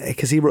 It's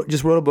because he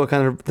just wrote a book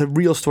on the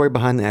real story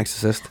behind The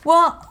Exorcist.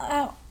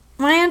 Well,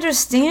 my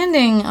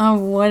understanding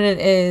of what it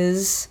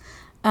is,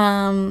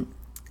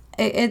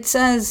 it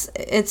says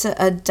it's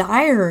a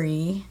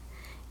diary,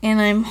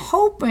 and I'm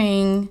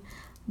hoping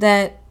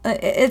that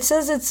it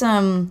says it's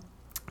a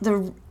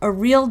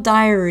real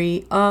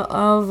diary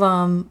of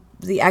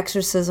the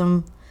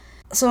exorcism.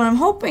 So what I'm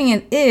hoping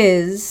it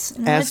is,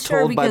 as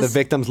told by the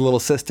victim's little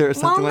sister or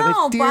something like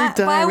that. Dear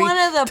diary, by one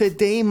of the...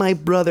 today my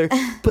brother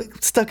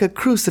stuck a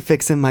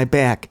crucifix in my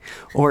back,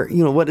 or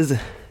what is it?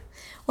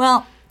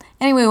 Well,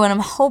 anyway, what I'm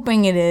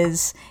hoping it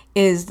is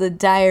the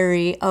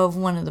diary of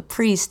one of the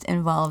priests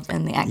involved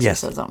in the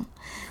exorcism.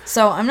 Yes.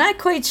 So I'm not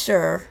quite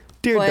sure.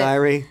 Dear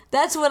diary.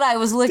 That's what I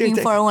was looking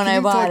for when I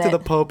bought it. Can you talk to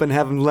the Pope and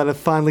have him let us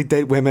finally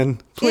date women?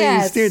 Please,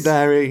 yes. Dear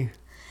diary.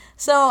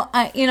 So,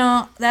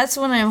 that's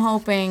what I'm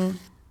hoping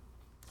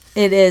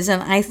it is.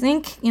 And I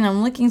think,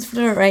 I'm looking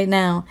through it right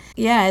now.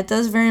 Yeah, it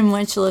does very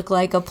much look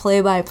like a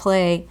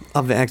play-by-play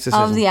of the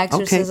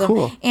exorcism. Okay,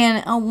 cool.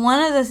 And one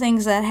of the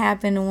things that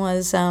happened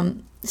was,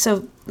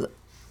 so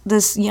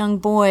this young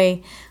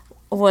boy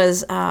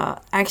was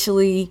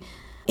actually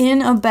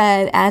in a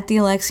bed at the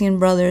Alexian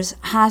Brothers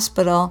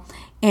Hospital,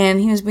 and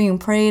he was being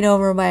prayed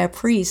over by a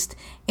priest.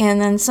 And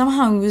then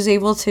somehow he was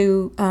able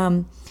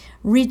to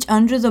reach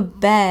under the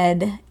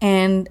bed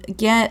and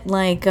get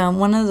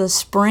one of the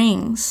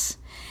springs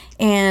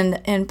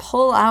and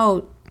pull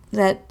out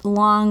that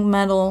long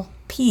metal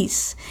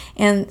piece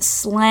and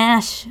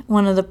slash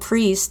one of the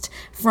priests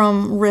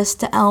from wrist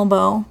to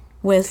elbow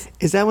with.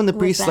 Is that when the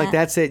priest is like,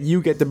 that's it,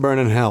 you get to burn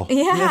in hell?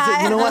 Yeah. That's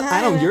it. You know what?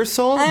 I don't, your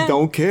soul,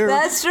 don't care.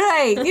 That's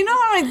right. You know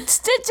how many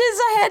stitches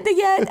I had to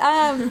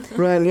get?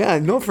 Right, yeah,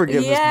 no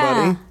forgiveness,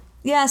 buddy.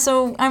 Yeah,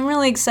 so I'm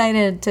really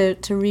excited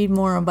to read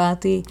more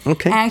about the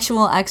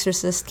actual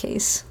Exorcist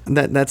case.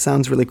 That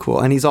sounds really cool.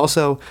 And he's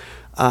also,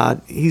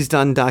 he's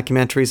done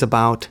documentaries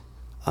about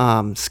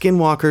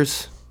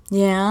skinwalkers.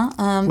 Yeah,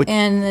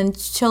 and then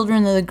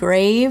Children of the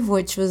Grave,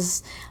 which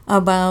was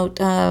about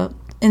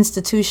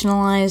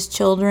institutionalized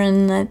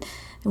children that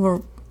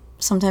were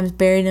sometimes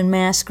buried in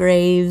mass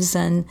graves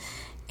and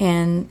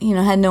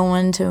had no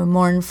one to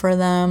mourn for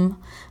them.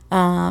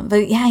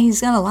 But yeah,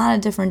 he's got a lot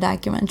of different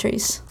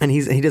documentaries. And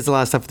he does a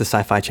lot of stuff for the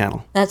Sci-Fi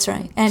Channel. That's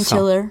right, and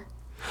Chiller.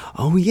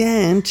 Oh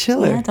yeah, and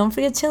Chiller. Yeah, don't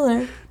forget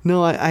Chiller.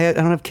 No, I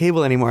don't have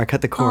cable anymore. I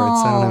cut the cords.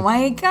 Oh I don't have...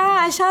 my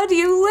gosh, how do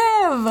you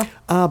live?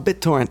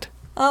 BitTorrent.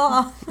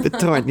 Oh.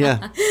 BitTorrent,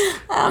 yeah.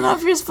 I don't know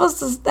if you're supposed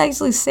to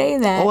actually say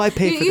that. Oh, I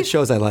pay for the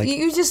shows I like.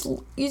 You just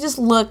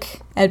look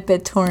at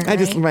BitTorrent.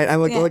 I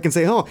look and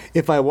say, oh,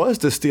 if I was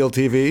to steal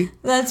TV,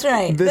 that's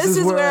right. This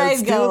is where I'd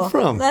steal it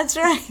from. That's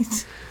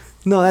right.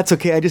 No, that's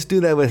okay. I just do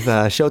that with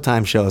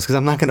Showtime shows because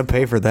I'm not going to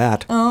pay for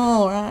that.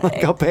 Oh,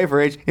 right. I'll pay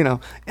for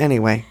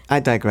Anyway, I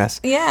digress.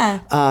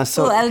 Yeah.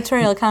 So little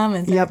editorial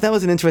comments. Yeah, that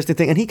was an interesting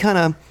thing, and he kind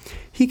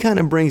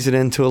of brings it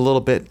into a little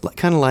bit,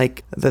 kind of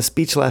like the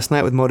speech last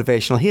night with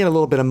motivational. He had a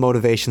little bit of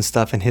motivation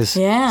stuff in his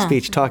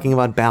speech, talking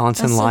about balance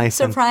in life.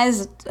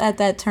 Surprised at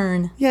that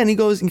turn. Yeah, and he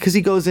goes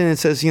in and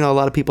says, a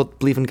lot of people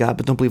believe in God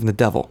but don't believe in the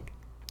devil.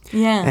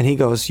 Yeah. And he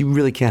goes, you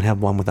really can't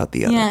have one without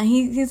the other. Yeah,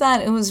 he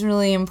thought it was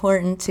really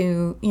important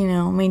to,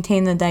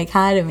 maintain the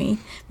dichotomy,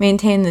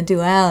 maintain the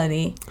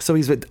duality. So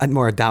he's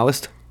more a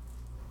Taoist?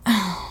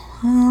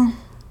 Well,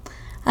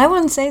 I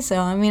wouldn't say so.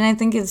 I mean, I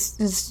think it's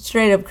just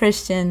straight up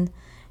Christian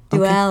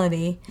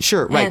duality. Okay.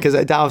 Sure, right, because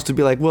a Taoist would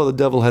be like, well, the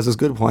devil has his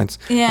good points.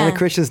 Yeah. And a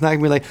Christian's not going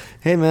to be like,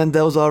 hey, man,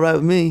 devil's all right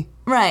with me.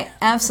 Right,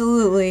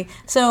 absolutely.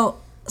 So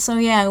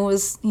yeah, it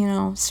was,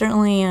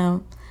 certainly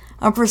a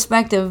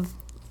perspective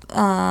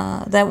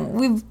that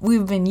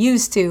we've been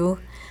used to,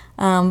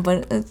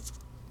 but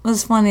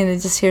was funny to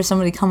just hear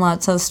somebody come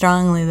out so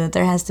strongly that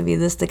there has to be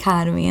this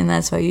dichotomy, and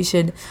that's why you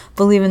should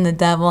believe in the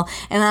devil.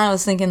 And I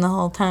was thinking the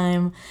whole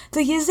time,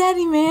 the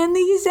Yazidi, man, the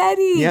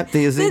Yazidi. Yep,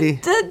 the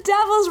Yazidi. The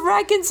devil's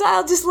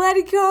reconciled. Just let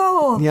it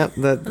go. Yep,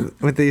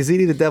 with the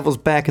Yazidi, the devil's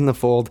back in the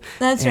fold.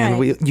 That's and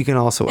right. You can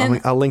also,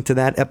 I'll link to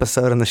that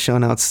episode in the show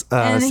notes,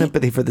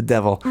 Sympathy for the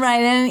Devil.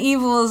 Right, and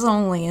evil is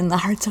only in the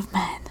hearts of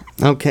men.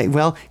 Okay,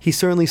 well, he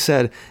certainly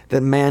said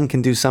that man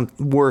can do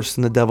something worse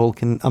than the devil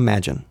can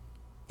imagine.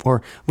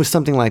 Or was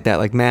something like that,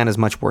 like man is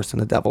much worse than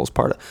the devil is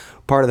part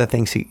of the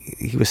things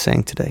he was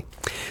saying today.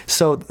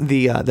 So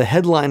the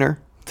headliner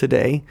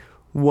today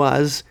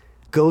was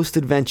Ghost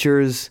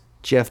Adventures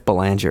Jeff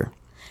Belanger.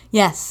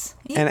 Yes.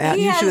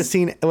 And you should have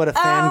seen what a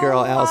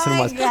fangirl Allison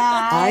was. God.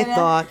 I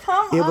thought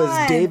Come it was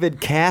on. David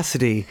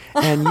Cassidy,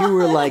 and you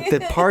were like the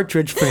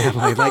Partridge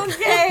Family. Like,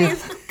 Okay,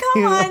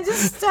 come on,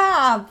 just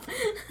stop.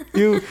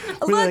 you were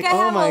Look, like, I oh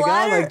have my a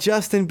God, letter. like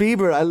Justin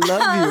Bieber, I love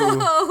you.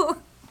 Oh,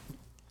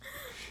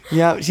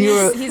 Yeah,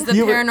 He's the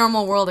you were-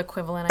 paranormal world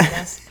equivalent, I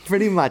guess.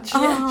 pretty much.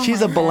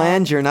 She's a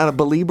Belanger, not a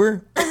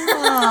believer. Is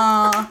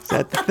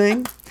that the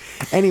thing?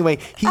 Anyway,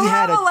 he I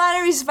had have a lot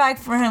of respect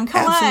for him.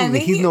 Come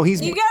Absolutely. on,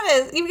 He's- you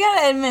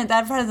gotta admit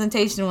that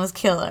presentation was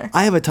killer.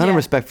 I have a ton of Yeah.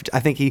 respect for. I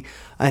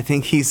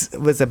think he's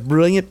was a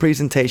brilliant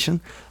presentation.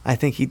 I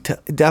think he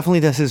definitely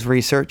does his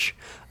research.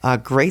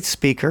 Great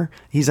speaker.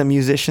 He's a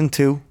musician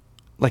too,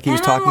 like he was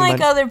And talking unlike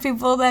about. other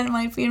people that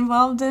might be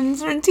involved in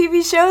certain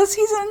TV shows,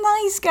 he's a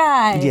nice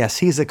guy. Yes,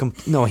 he was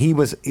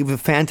a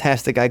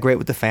fantastic guy. Great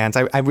with the fans.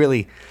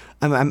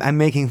 I'm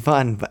making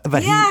fun,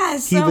 but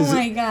Yes. he was.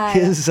 my God.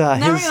 His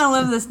Never gonna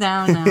live this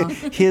down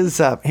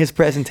now. his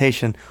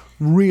presentation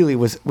really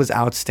was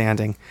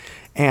outstanding,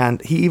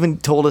 and he even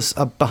told us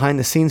a behind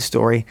the scenes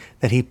story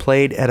that he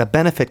played at a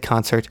benefit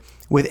concert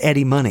with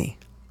Eddie Money.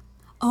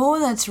 Oh,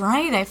 that's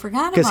right. I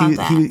forgot Because about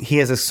that. he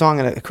has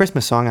a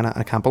Christmas song on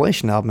a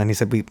compilation album, and he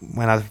said we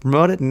went out to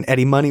promote it, and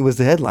Eddie Money was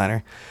the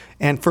headliner.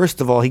 And first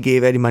of all, he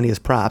gave Eddie Money his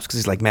props because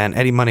he's like, man,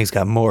 Eddie Money's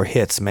got more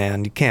hits,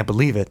 man. You can't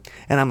believe it.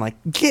 And I'm like,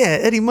 yeah,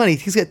 Eddie Money,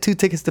 he's got 2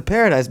 tickets to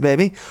paradise,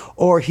 baby.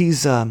 Or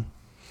he's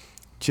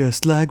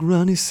just like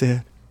Ronnie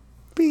said,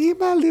 be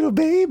my little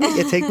baby.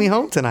 Yeah, take me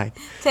home tonight.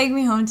 Take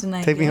me home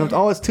tonight. Take me home.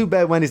 Oh, it's too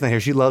bad Wendy's not here.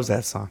 She loves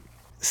that song.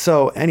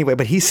 So anyway,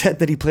 but he said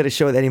that he played a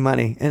show with Eddie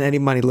Money, and Eddie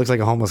Money looks like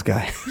a homeless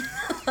guy.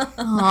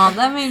 Oh,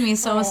 that made me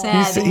so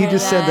sad. to He hear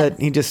just said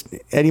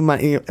that Eddie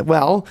Money.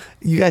 Well,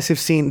 you guys have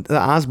seen the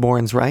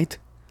Osbournes, right?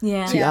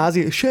 Yeah. See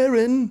Ozzy,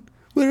 Sharon,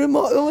 where am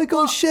I? Oh my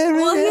God, Sharon,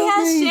 Well, he help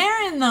has me.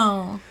 Sharon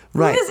though.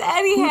 Right. Who does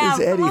Eddie Who have?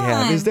 does Eddie Come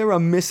have? on. Is there a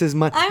Mrs.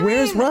 Money? I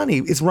Where's mean- Ronnie?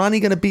 Is Ronnie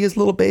going to be his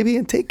little baby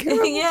and take care of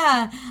him?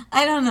 Yeah,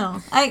 I don't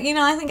know. I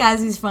think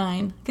Ozzy's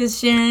fine because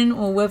Sharon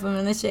will whip him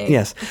in the shade.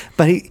 Yes,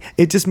 but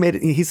it just made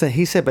it. He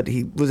said, but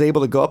he was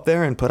able to go up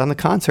there and put on the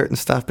concert and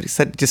stuff. But he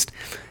said, just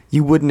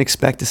you wouldn't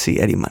expect to see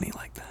Eddie Money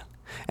like that.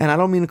 And I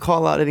don't mean to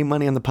call out Eddie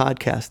Money on the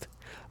podcast,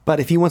 but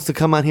if he wants to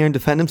come on here and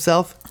defend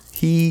himself,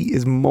 he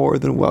is more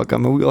than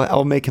welcome. And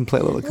I'll make him play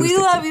a little acoustic.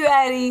 We love you,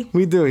 Eddie.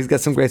 We do. He's got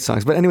some great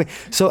songs. But anyway,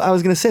 so I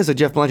was going to say, so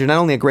Jeff Belanger, not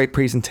only a great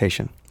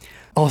presentation,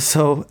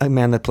 also a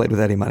man that played with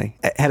Eddie Money,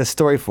 had a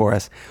story for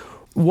us.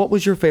 What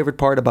was your favorite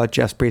part about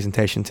Jeff's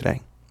presentation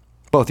today?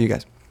 Both of you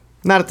guys.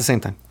 Not at the same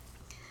time.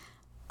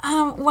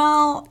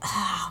 Well,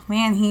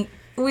 man,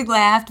 we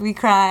laughed, we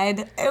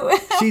cried.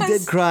 She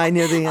did cry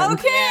near the end.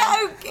 Okay,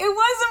 it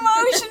was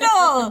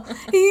emotional.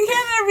 He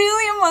had a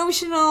really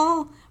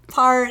emotional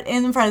part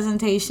in the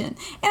presentation, and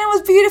it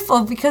was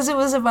beautiful because it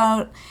was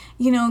about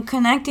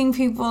connecting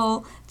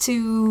people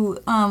to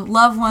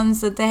loved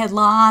ones that they had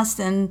lost,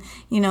 and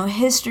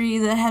history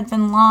that had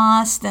been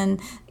lost, and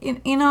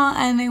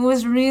and it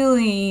was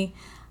really.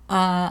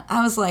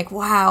 I was like,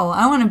 wow,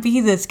 I want to be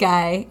this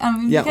guy. I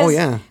mean, Yeah, because, oh,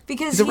 yeah.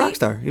 because He's a rock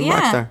star. He's a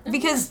rock star.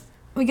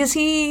 Because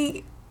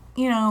he,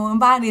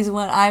 embodies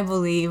what I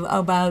believe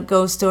about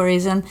ghost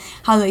stories and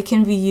how they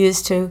can be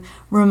used to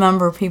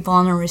remember people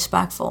in a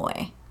respectful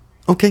way.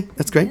 Okay,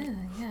 that's great.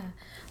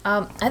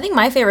 I think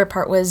my favorite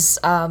part was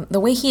the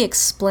way he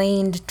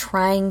explained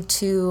trying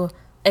to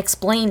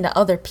explain to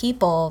other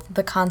people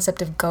the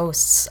concept of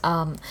ghosts.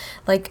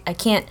 Like, I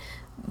can't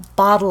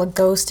bottle a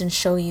ghost and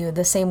show you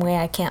the same way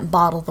I can't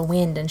bottle the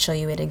wind and show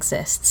you it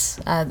exists.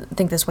 I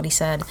think that's what he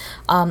said.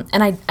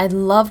 And I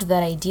loved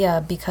that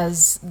idea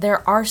because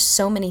there are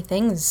so many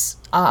things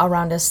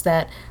around us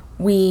that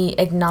we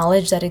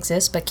acknowledge that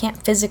exist but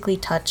can't physically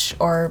touch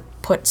or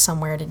put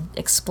somewhere to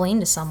explain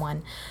to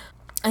someone.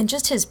 And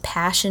just his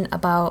passion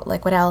about,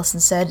 like what Allison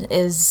said,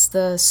 is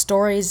the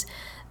stories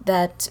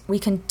that we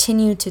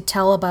continue to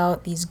tell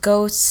about these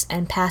ghosts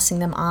and passing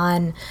them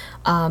on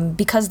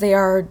because they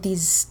are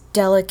these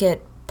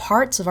delicate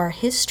parts of our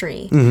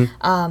history.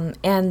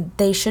 And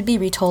they should be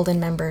retold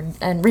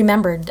and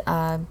remembered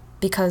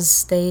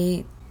because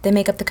they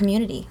make up the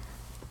community.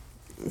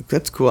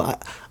 That's cool.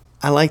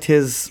 I liked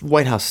his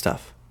White House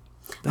stuff.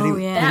 Oh,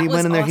 yeah. That he That went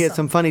was in there. He had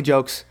awesome. some funny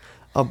jokes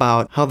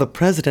about how the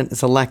president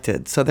is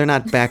elected. So they're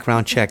not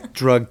background checked,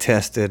 drug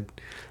tested,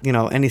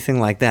 anything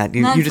like that.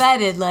 Not you just,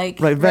 vetted, like.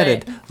 Right,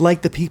 vetted. Right.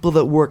 Like the people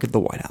that work at the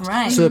White House.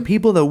 Right. So the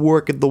people that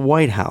work at the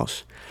White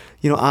House,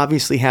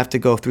 obviously have to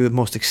go through the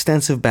most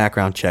extensive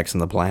background checks on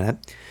the planet.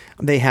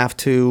 They have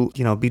to,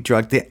 be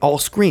drugged. They all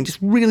screened, just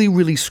really,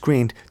 really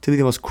screened to be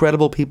the most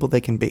credible people they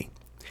can be.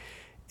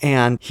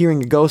 And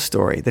hearing a ghost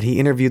story that he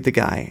interviewed the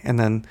guy, and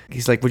then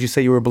he's like, would you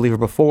say you were a believer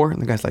before?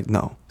 And the guy's like,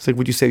 no. He's like,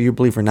 would you say you're a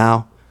believer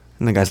now?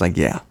 And the guy's like,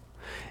 yeah.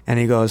 And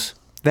he goes,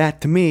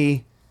 that to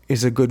me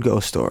is a good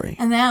ghost story.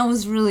 And that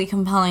was really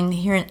compelling to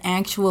hear an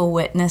actual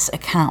witness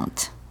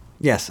account.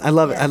 Yes, I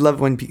love it. I love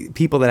when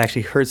people that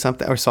actually heard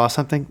something or saw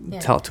something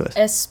tell it to us.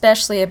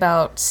 Especially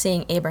about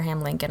seeing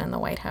Abraham Lincoln in the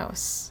White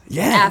House.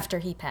 Yeah. After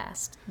he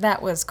passed.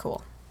 That was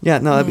cool. Yeah,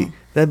 no,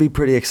 that'd be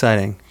pretty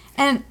exciting.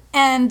 And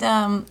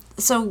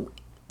so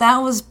that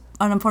was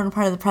an important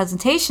part of the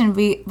presentation,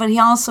 but he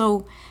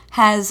also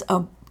has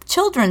a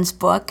children's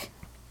book,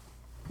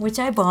 which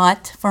I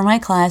bought for my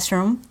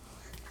classroom,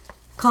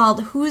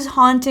 called Who's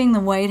Haunting the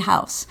White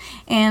House?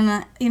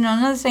 And,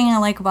 another thing I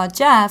like about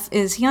Jeff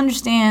is he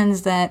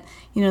understands that,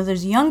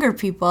 there's younger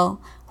people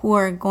who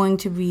are going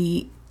to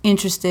be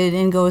interested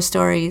in ghost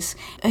stories.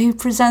 He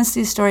presents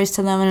these stories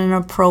to them in an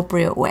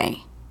appropriate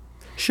way.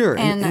 Sure,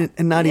 and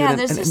not even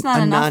there's just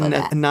not enough of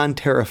that. a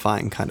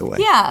non-terrifying kind of way.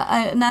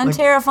 Yeah, a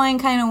non-terrifying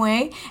kind of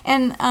way.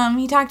 And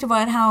he talked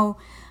about how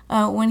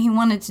when he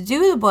wanted to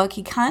do the book,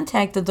 he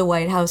contacted the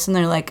White House, and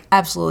they're like,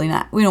 absolutely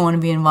not. We don't want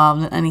to be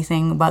involved in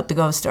anything about the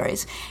ghost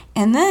stories.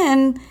 And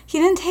then he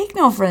didn't take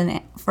no for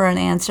an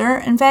answer.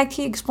 In fact,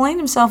 he explained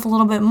himself a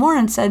little bit more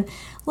and said,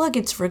 look,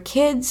 it's for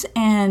kids,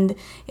 and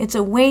it's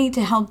a way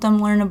to help them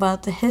learn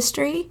about the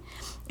history.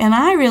 And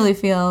I really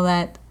feel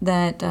that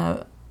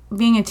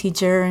being a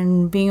teacher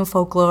and being a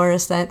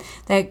folklorist,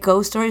 that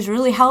ghost stories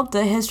really help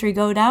the history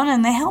go down,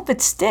 and they help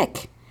it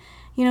stick.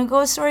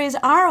 Ghost stories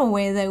are a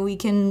way that we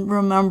can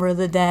remember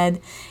the dead,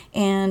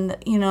 and,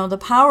 the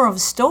power of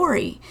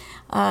story,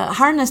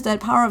 harness that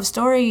power of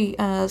story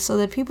so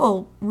that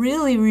people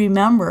really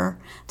remember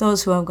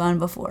those who have gone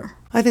before.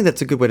 I think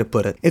that's a good way to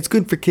put it. It's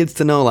good for kids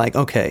to know, like,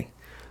 okay,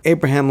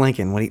 Abraham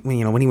Lincoln,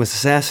 when he was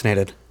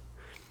assassinated,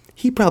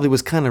 he probably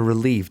was kind of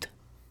relieved.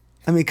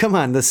 I mean, come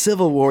on, the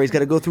Civil War, he's got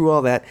to go through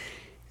all that.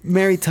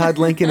 Mary Todd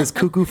Lincoln is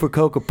cuckoo for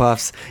Cocoa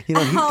Puffs.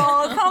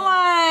 Oh, come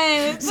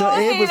on. So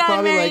Abe was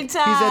probably like, he's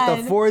at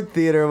the Ford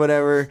Theater or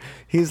whatever.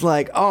 He's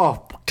like,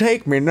 oh,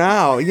 take me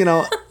now,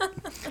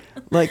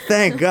 Like,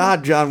 thank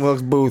God, John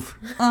Wilkes Booth.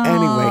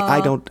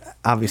 Anyway,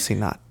 obviously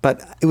not.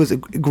 But it was a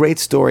great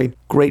story,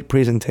 great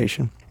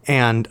presentation.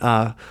 And,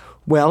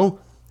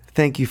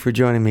 thank you for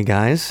joining me,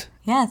 guys.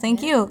 Yeah,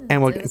 thank you.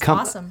 And we're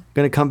awesome.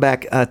 going to come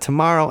back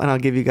tomorrow, and I'll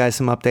give you guys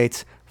some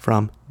updates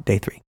from day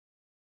 3.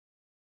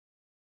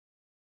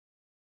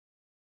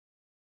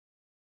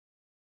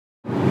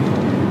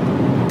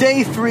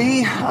 Day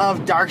 3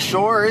 of Dark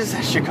Shores,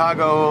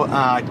 Chicago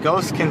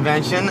Ghost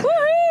Convention.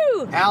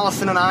 Woohoo!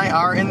 Allison and I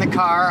are in the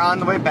car on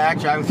the way back,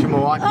 driving through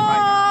Milwaukee right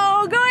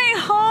now. Going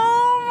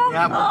home?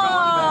 Yeah, we're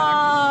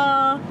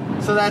going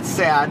back. So that's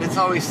sad. It's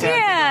always sad.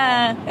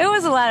 Yeah, it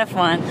was a lot of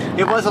fun.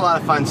 It was a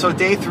lot of fun. So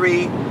day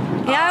 3.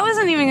 Yeah, I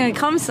wasn't even going to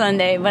come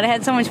Sunday, but I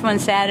had so much fun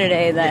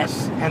Saturday that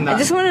I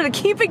just wanted to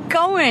keep it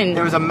going.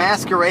 There was a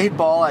masquerade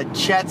ball at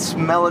Chet's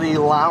Melody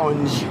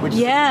Lounge, which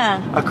is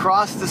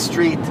across the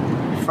street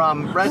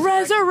from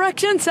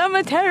Resurrection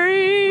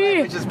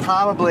Cemetery, which is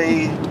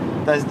probably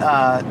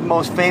the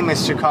most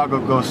famous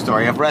Chicago ghost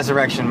story of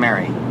Resurrection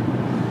Mary.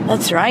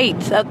 That's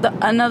right.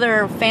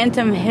 Another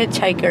Phantom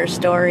Hitchhiker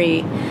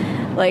story,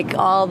 like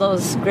all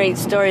those great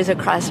stories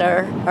across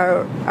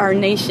our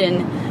nation.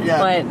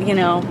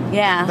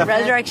 Yeah. But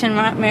Resurrection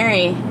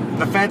Mary.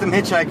 The Phantom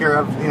Hitchhiker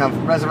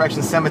of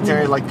Resurrection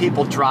Cemetery, like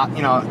people drop.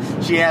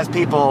 She has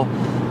people.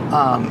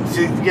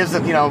 She gives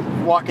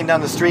them walking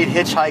down the street,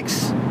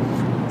 hitchhikes.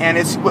 And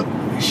is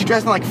she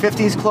dressed in like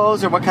 50s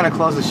clothes, or what kind of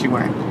clothes is she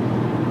wearing?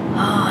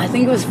 Oh, I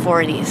think it was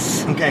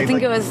 40s. Okay. I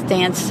think it was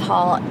dance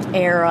hall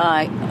era.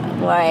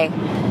 I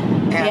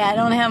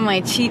don't have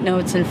my cheat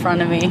notes in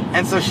front of me.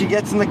 And so she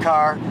gets in the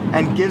car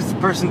and gives the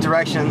person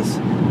directions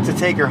to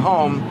take her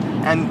home,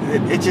 and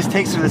it just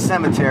takes her to the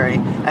cemetery.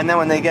 And then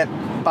when they get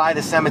by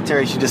the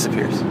cemetery, she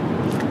disappears.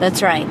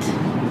 That's right.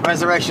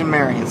 Resurrection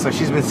Mary. And so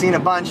she's been seen a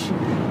bunch.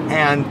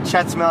 And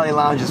Chet's Melody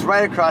Lounge is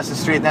right across the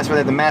street. And that's where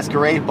they had the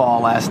masquerade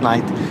ball last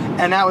night.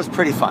 And that was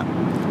pretty fun.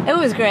 It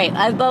was great.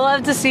 I'd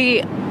love to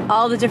see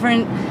all the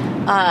different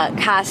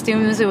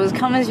costumes. It was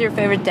come as your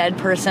favorite dead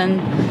person.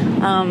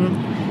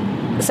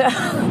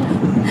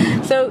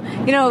 So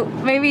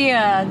maybe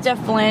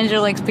Jeff Belanger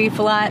likes beef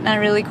a lot. Not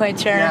really quite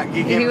sure. Yeah,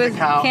 he came as a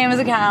cow. Came as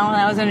a cow, and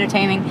that was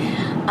entertaining.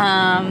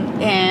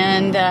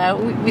 And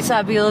we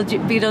saw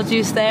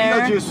Beetlejuice there.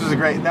 Beetlejuice was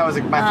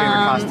my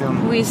favorite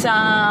costume. We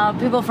saw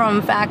people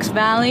from Fox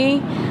Valley,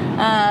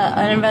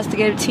 an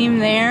investigative team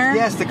there.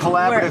 Yes, the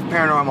Collaborative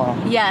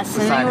Paranormal. Yes,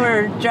 Society. And they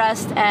were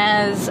dressed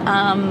as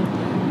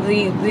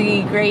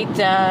the great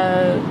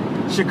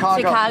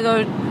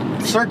Chicago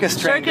circus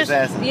trainers.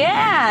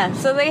 Yeah,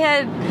 so they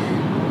had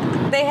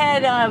they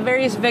had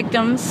various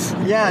victims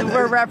Yeah,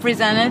 were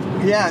represented.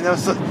 Yeah, no,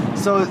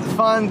 so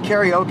fun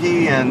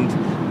karaoke, and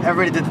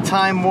everybody did the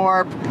Time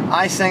Warp.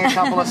 I sang a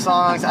couple of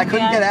songs. I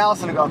couldn't Yeah. get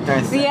Allison to go up there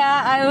and sing.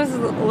 Yeah, I was a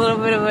little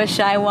bit of a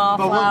shy but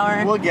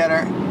wallflower. we'll get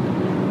her.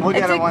 We'll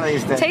get her one of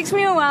these days. It takes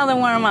me a while to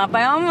warm up.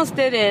 I almost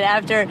did it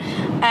after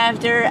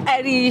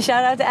Eddie.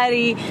 Shout out to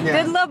Eddie.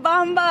 Yeah. Did La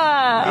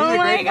Bamba. He did Oh a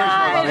my great version of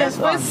God! it. That's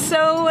It was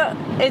so.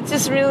 It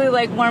just really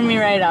like warmed me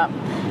right up.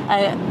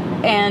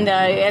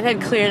 It had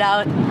cleared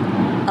out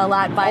a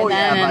lot by Oh,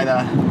 then. yeah,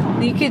 by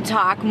and you could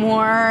talk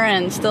more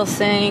and still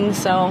sing.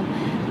 So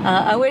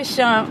I wish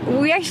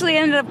we actually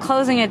ended up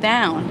closing it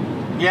down.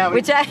 Yeah,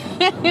 Which I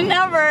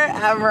never,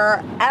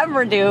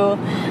 ever do.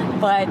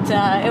 But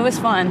it was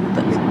fun.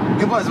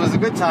 It was a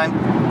good time.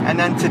 And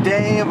then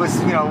today it was,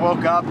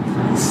 woke up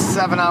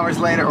 7 hours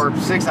later or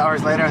 6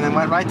 hours later, and then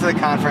went right to the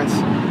conference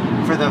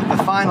for the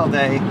final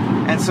day.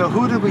 And so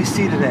who did we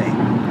see today?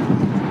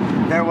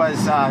 There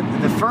was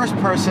the first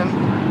person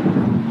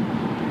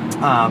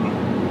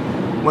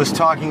was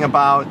talking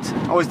about,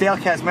 it was Dale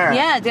Kaczmarek.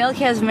 Yeah, Dale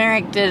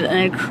Kaczmarek did an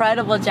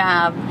incredible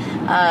job.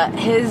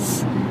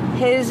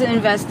 His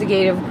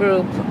investigative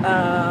group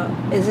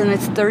is in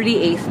its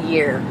 38th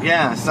year.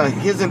 Yeah, so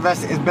his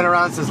has been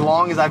around as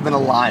long as I've been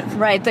alive.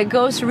 Right, the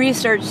Ghost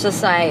Research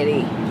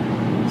Society.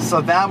 So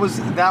that was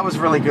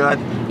really good.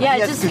 Yeah,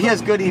 he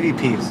has good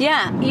EVPs.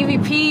 Yeah,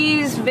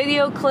 EVPs,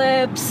 video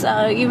clips,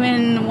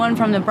 even one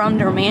from the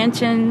Brumder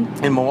Mansion.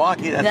 In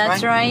Milwaukee,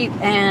 That's right.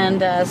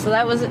 And so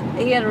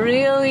he had a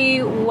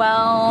really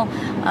well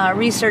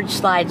researched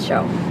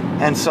slideshow.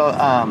 And so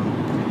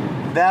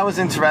that was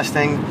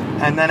interesting.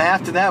 And then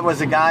after that was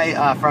a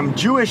guy from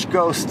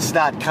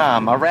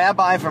JewishGhosts.com, a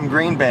rabbi from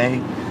Green Bay.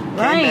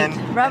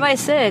 Rabbi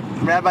Sid.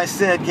 Rabbi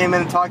Sid came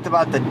in and talked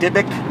about the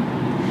Dybbuk.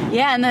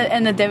 Yeah,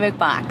 and the Dybbuk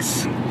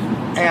box.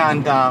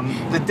 And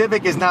the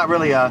Dybbuk is not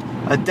really a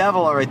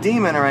devil or a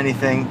demon or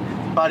anything,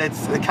 but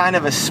it's a kind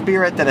of a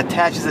spirit that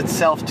attaches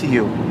itself to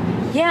you.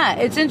 Yeah,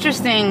 it's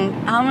interesting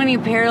how many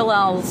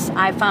parallels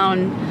I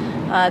found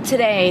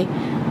today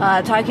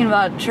talking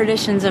about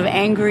traditions of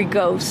angry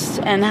ghosts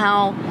and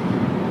how,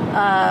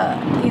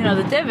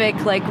 the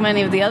Dybbuk, like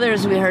many of the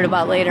others we heard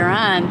about later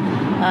on,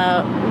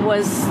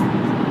 was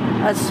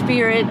a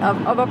spirit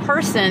of a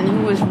person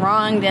who was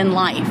wronged in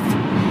life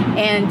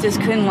and just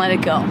couldn't let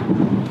it go.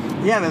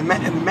 Yeah,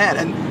 Matt.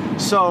 And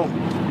so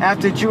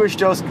after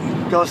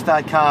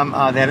JewishGhost.com,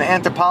 they had an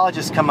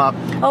anthropologist come up.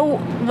 Oh,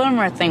 one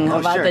more thing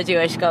about sure. the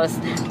Jewish ghost.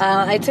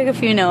 I took a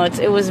few notes.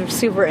 It was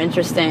super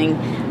interesting.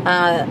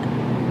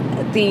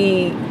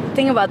 The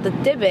thing about the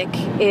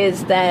Dybbuk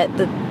is that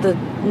the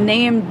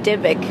name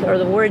Dybbuk, or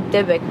the word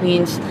Dybbuk,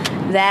 means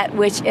that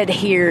which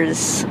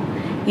adheres.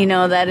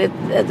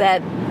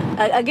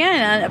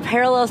 Again,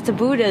 parallels to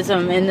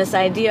Buddhism in this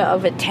idea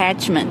of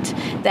attachment,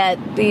 that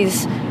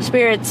these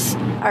spirits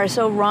are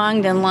so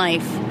wronged in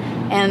life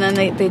and then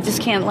they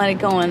just can't let it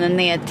go, and then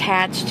they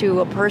attach to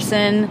a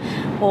person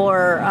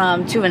or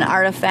to an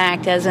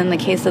artifact, as in the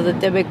case of the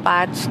Dybbuk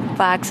box.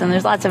 And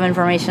there's lots of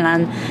information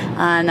on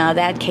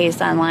that case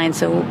online.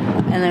 So,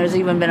 and there's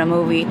even been a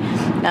movie,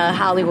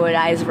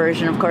 Hollywoodized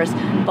version, of course,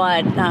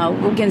 but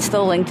we can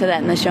still link to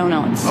that in the show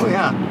notes. Oh,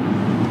 yeah.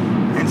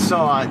 And so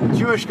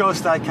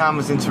JewishGhost.com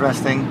was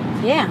interesting.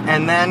 Yeah.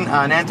 And then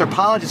an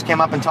anthropologist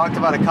came up and talked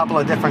about a couple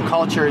of different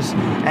cultures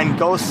and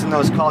ghosts in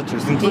those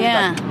cultures, including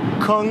the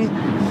Kung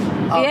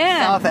of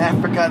South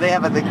Africa. They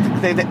have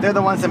they're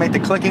the ones that make the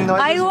clicking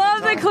noises. I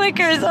love the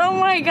clickers. Oh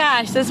my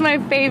gosh, that's my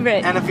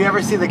favorite. And if you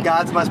ever see The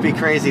Gods Must Be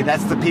Crazy,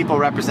 that's the people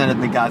represented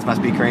in The Gods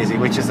Must Be Crazy,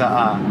 which is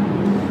a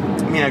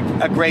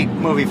great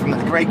movie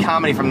a great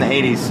comedy from the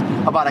 80s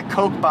about a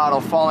Coke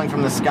bottle falling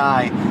from the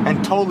sky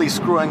and totally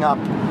screwing up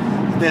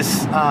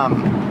this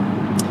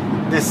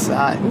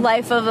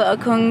life of a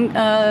Kung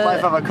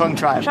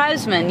tribe.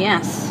 Tribesman,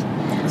 yes.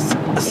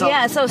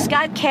 So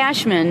Scott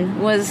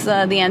Cashman was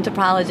the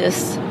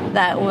anthropologist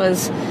that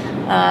was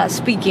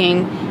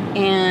speaking,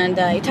 and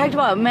he talked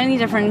about many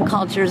different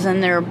cultures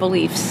and their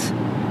beliefs.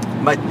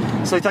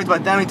 So he talked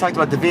about them. He talked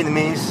about the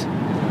Vietnamese,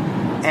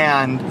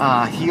 and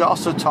he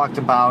also talked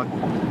about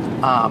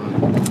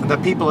the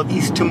people of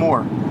East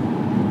Timor.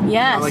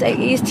 Yes,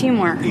 East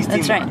Timor.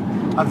 That's right.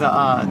 Of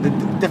the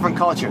different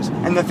cultures,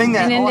 and the thing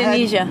that in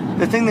Indonesia,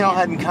 the thing they all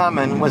had in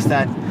common was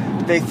that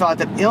they thought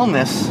that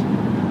illness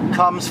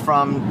comes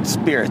from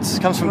spirits,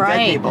 comes from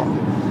dead people.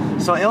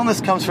 So illness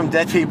comes from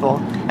dead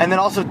people, and then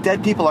also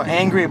dead people are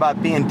angry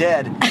about being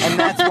dead, and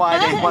that's why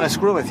they want to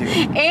screw with you.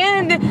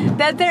 And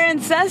that they're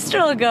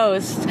ancestral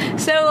ghosts.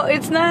 So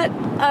it's not.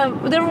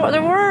 There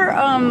were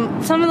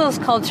some of those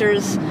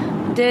cultures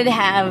did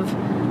have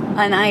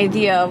an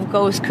idea of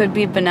ghosts could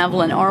be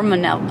benevolent or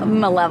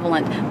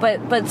malevolent,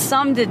 but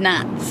some did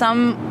not.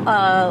 Some,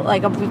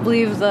 like I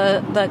believe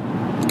the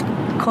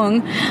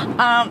Kung.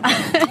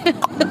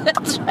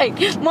 That's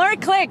right. More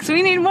clicks.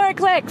 We need more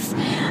clicks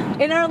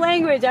in our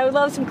language. I would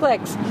love some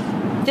clicks.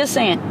 Just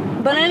saying.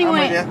 But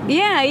anyway,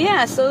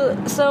 yeah. So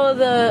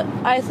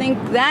I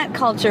think that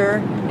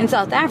culture in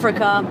South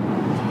Africa,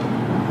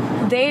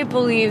 they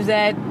believe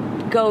that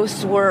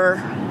ghosts were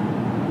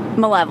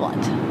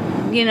malevolent.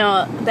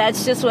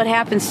 That's just what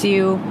happens to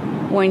you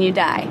when you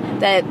die.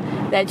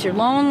 That you're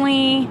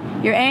lonely,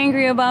 you're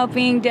angry about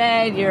being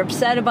dead, you're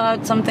upset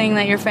about something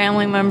that your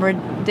family member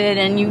did,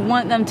 and you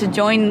want them to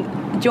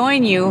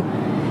join you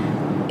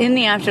in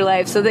the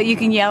afterlife so that you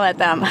can yell at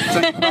them.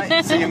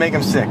 So you make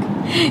them sick.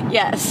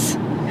 Yes.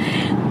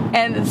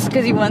 And it's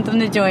because you want them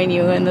to join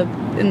you in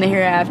the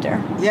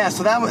hereafter. Yeah,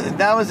 so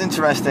that was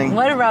interesting.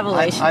 What a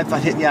revelation. I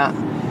thought, yeah.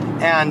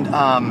 And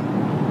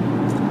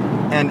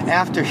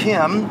after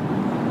him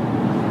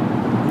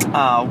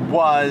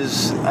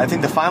was, I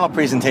think, the final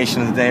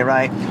presentation of the day,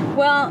 right?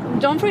 Well,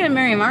 don't forget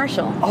Mary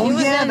Marshall. Oh, she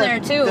was yeah, in there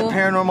too. The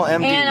paranormal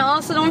MD. And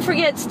also don't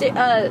forget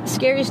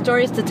Scary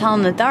Stories to Tell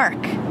in the Dark.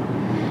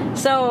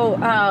 So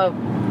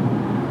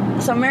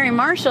Mary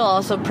Marshall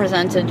also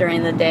presented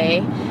during the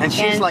day. And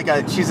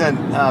she's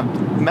a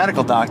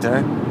medical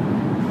doctor.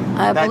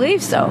 I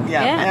believe so.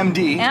 Yeah,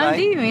 MD, right?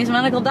 MD means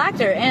medical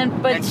doctor.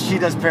 But she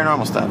does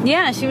paranormal stuff.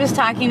 Yeah, she was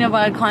talking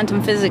about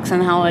quantum physics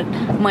and how it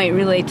might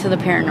relate to the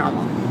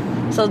paranormal.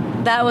 So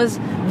that was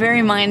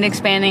very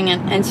mind-expanding,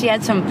 and she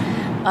had some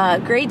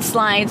great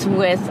slides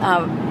with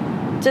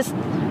just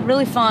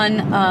really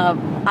fun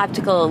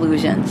optical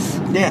illusions.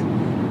 Yeah.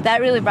 That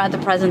really brought the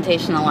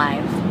presentation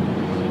alive.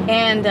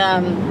 And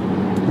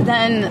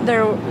then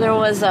there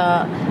was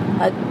a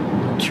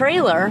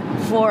trailer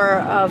for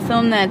a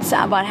film that's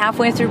about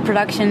halfway through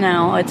production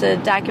now. It's a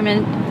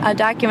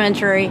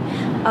documentary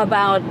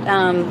about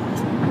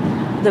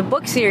the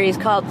book series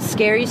called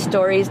Scary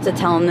Stories to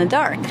Tell in the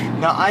Dark.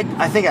 Now,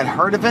 I think I'd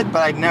heard of it,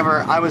 but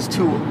I was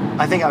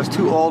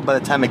too old by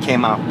the time it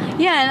came out.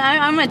 Yeah, and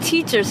I'm a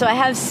teacher, so I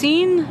have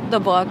seen the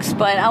books,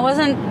 but I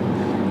wasn't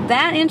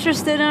that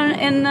interested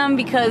in them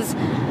because,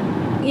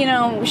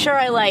 sure,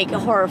 I like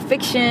horror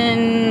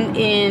fiction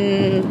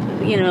in,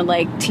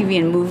 like TV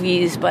and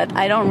movies, but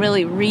I don't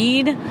really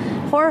read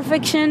horror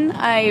fiction.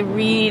 I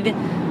read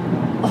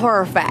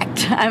horror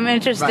fact. I'm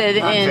interested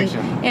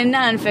in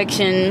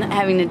nonfiction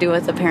having to do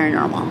with the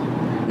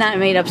paranormal, not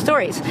made up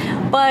stories.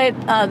 But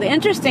the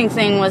interesting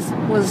thing was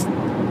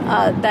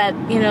that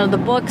the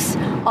books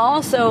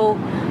also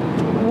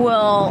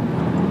will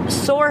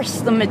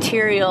source the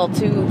material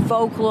to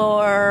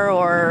folklore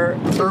or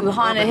to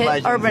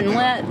urban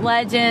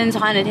legends,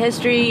 haunted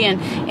history,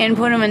 and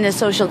put them in this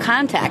social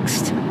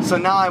context. So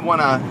now I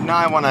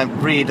wanna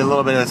read a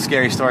little bit of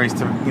Scary Stories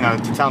to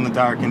Tell in the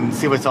Dark and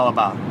see what it's all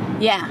about.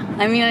 Yeah,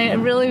 I mean, I'd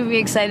really be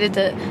excited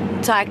to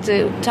talk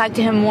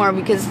to him more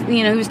because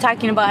he was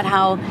talking about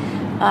how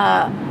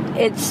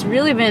it's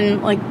really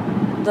been like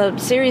the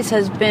series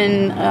has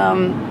been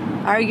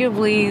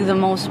arguably the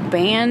most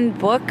banned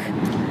book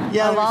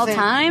of all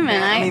time,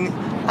 and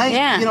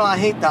I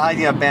hate the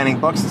idea of banning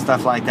books and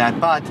stuff like that,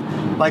 but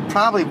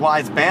probably why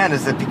it's banned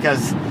is that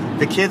because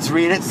the kids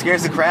read it,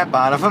 scares the crap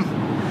out of them.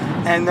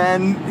 And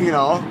then,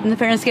 and the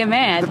parents get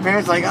mad. The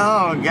parents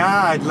oh,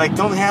 God,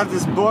 don't have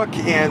this book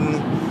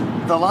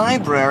in the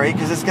library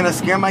because it's going to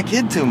scare my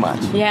kid too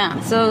much. Yeah,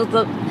 so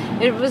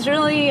it was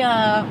really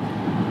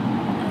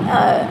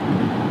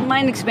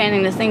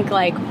mind-expanding to think,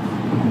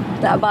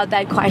 about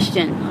that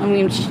question. I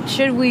mean,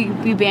 should we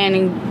be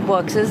banning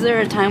books? Is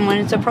there a time when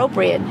it's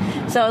appropriate?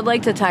 So I'd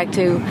like to talk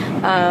to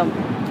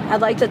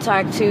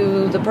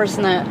the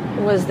person that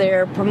was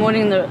there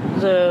promoting the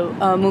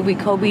movie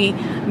Kobe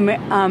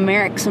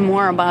Merrick some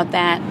more about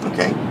that.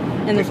 Okay.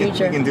 In the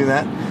future. We can do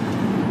that.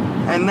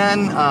 And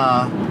then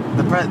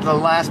the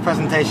last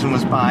presentation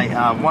was by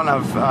one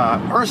of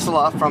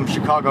Ursula from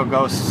Chicago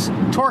Ghosts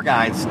tour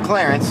guides,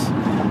 Clarence,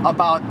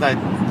 about the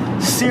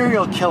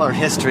serial killer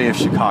history of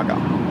Chicago.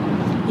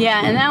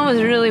 Yeah, and that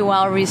was really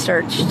well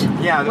researched.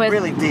 Yeah,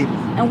 really deep.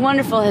 And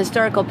wonderful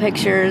historical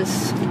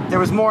pictures. There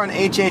was more on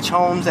H.H.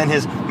 Holmes and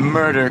his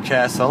murder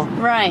castle.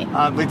 Right.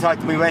 We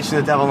mentioned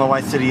The Devil in the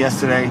White City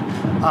yesterday.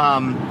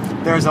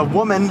 There was a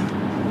woman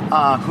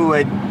who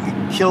had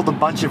killed a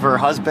bunch of her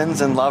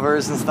husbands and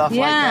lovers and stuff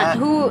like that.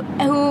 Who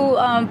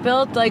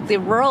built the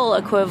rural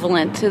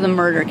equivalent to the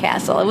murder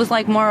castle. It was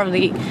more of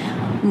the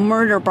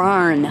murder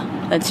barn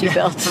that she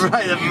built.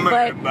 Right, the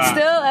murder but barn.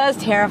 Still as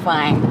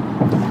terrifying.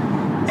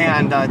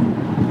 And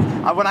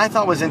what I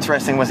thought was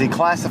interesting was he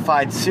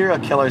classified serial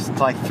killers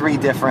into three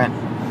different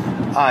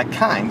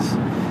kinds.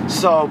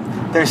 So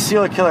there's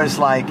serial killers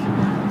in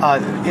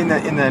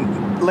the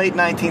late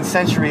 19th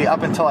century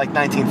up until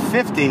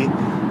 1950.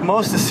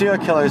 Most of the serial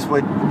killers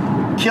would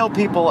kill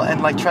people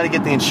and try to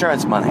get the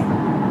insurance money.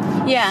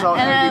 Yeah, so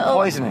and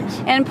poisonings.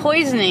 And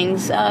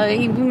poisonings.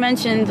 He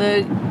mentioned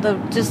the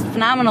just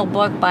phenomenal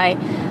book by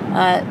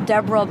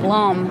Deborah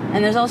Blum,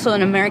 and there's also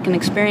an American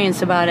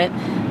Experience about it.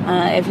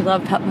 If you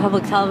love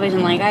public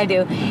television like I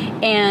do,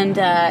 and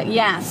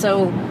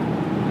so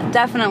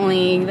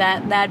definitely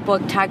that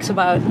book talks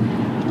about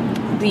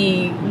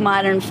the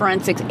modern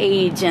forensics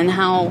age and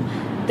how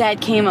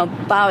that came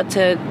about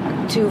to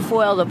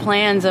foil the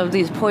plans of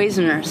these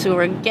poisoners who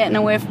were getting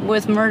away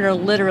with murder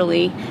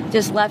literally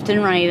just left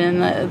and right in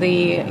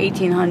the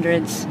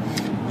 1800s.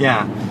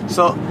 Yeah,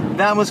 so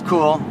that was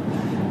cool,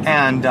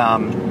 and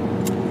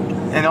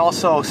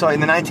also so in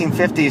the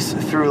 1950s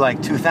through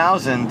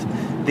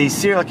 2000. the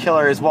serial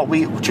killer is what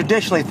we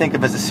traditionally think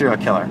of as a serial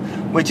killer,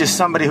 which is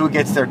somebody who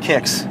gets their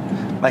kicks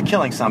by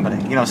killing somebody.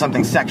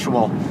 Something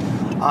sexual,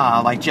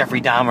 like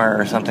Jeffrey Dahmer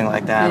or something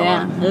like that,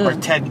 or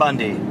Ted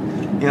Bundy.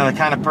 The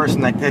kind of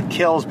person that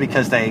kills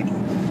because they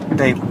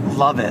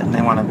love it and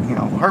they want to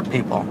hurt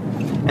people.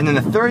 And then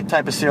the third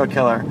type of serial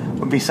killer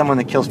would be someone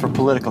that kills for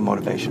political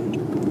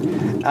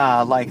motivation,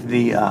 like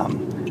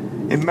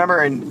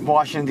remember in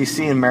Washington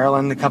D.C. and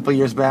Maryland a couple of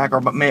years back,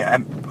 it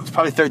was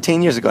probably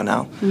 13 years ago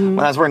now, when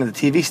I was working at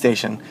the TV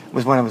station,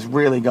 was when it was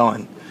really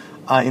going.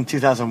 In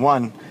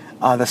 2001,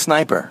 the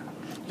sniper.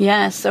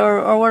 Yes,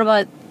 or what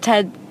about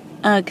Ted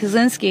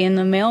Kaczynski and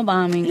the mail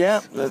bombing?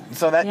 Yeah,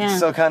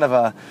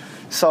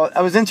 So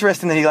it was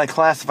interesting that he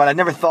classified. I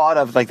never thought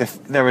of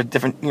there were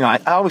different. I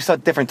always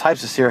thought different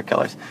types of serial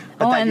killers.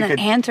 But and the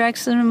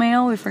anthrax in the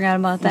mail. We forgot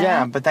about that.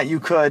 Yeah, but that you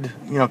could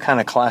kind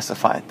of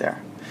classify it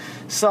there.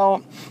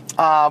 So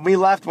we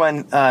left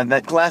when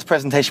that glass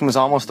presentation was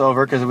almost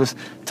over because it was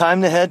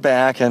time to head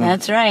back. And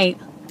that's right.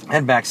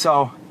 Head back.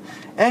 So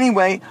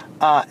anyway,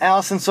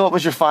 Allison. So what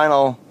was your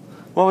final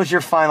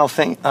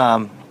thing?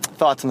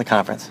 Thoughts on the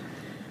conference?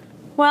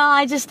 Well,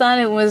 I just thought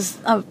it was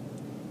a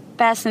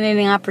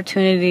fascinating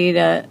opportunity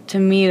to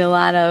meet a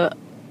lot of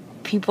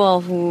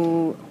people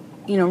who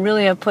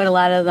really have put a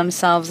lot of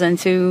themselves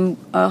into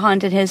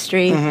haunted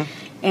history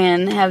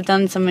and have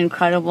done some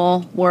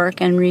incredible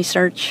work and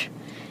research,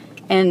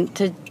 and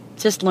to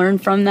just learn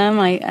from them.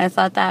 I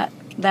thought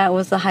that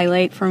was the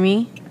highlight for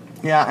me.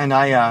 Yeah, and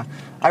I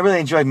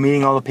really enjoyed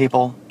meeting all the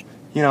people,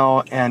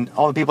 and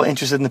all the people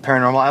interested in the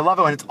paranormal. I love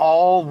it when it's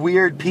all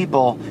weird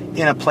people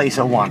in a place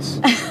at once.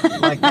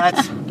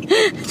 That's,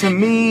 to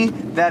me,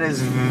 that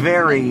is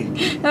very...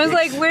 It was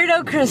like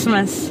Weirdo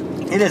Christmas.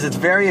 It is. It's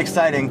very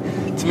exciting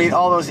to meet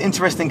all those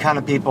interesting kind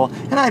of people.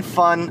 And I had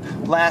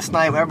fun last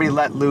night when everybody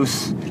let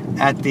loose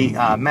at the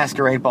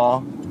masquerade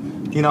ball.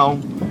 That's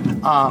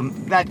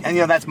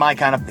my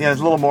kind of... it's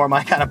a little more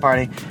my kind of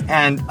party.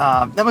 And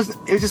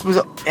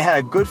it had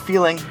a good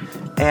feeling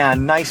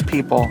and nice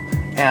people.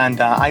 And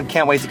I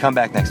can't wait to come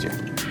back next year.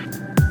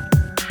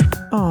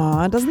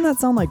 Aw, doesn't that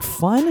sound like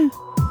fun?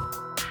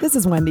 This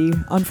is Wendy.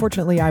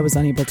 Unfortunately, I was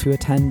unable to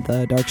attend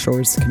the Dark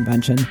Shores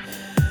convention,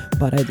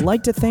 but I'd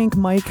like to thank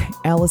Mike,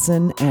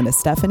 Allison, and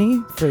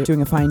Stephanie for doing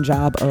a fine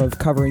job of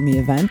covering the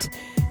event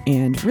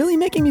and really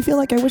making me feel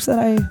like I wish that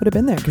I would have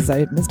been there because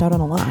I missed out on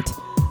a lot.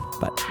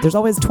 But there's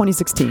always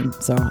 2016,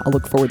 so I'll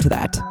look forward to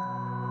that.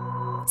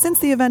 Since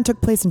the event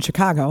took place in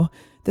Chicago,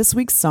 this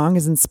week's song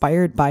is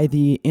inspired by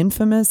the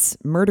infamous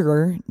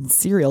murderer and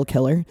serial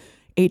killer,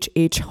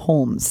 H.H.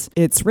 Holmes.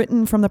 It's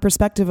written from the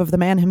perspective of the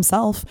man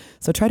himself,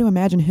 so try to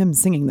imagine him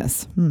singing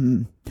this.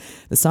 The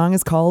song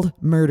is called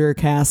Murder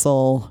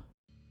Castle.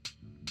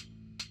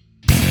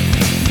 Murder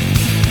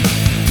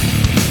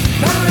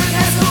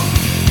Castle,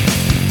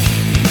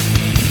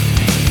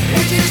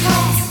 H.H.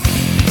 Holmes.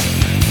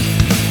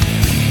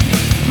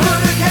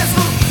 Murder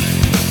Castle,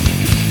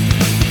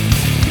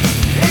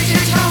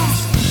 H.H. Holmes.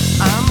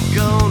 I'm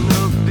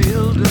gonna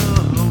build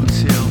a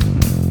hotel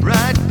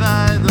right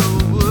by the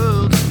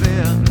World's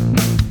Fair.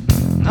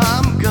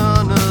 I'm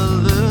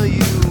gonna lure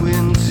you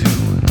into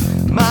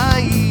my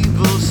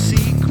evil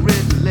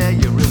secret lair.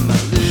 You're in my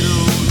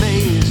little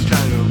maze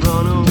trying to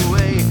run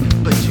away,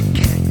 but you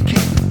can't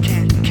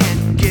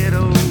get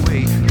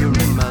away. You're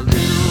in my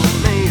little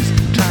maze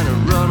trying to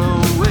run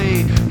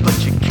away, but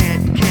you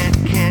can't get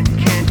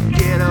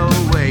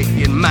away.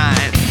 In my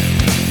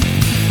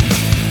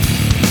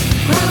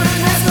Murder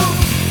Castle,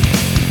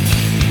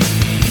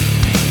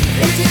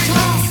 H.H.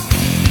 Holmes.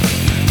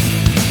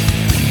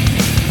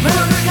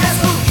 Murder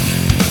Castle,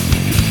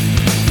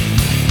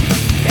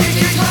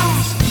 H.H.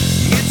 Holmes.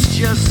 It's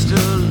just a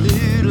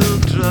little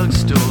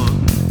drugstore,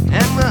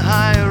 and the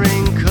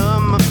hiring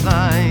come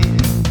apply.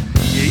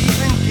 You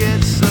even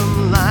get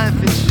some life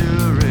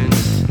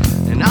insurance,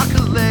 and I'll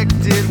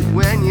collect it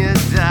when you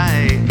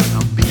die.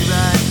 I'll be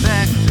right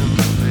back to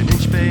move an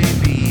inch,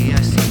 baby.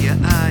 I see your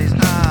eyes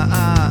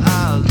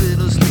are a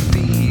little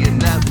sleepy,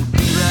 and I will be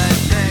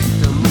right back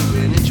to move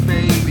an inch,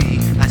 baby.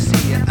 I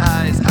see your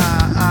eyes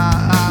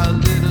are a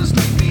little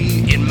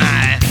sleepy. In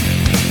my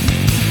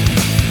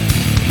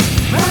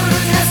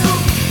Murder Castle,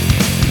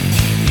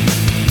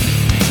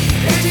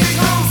 H.H.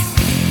 Holmes.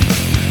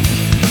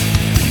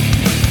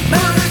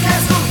 Murder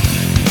Castle,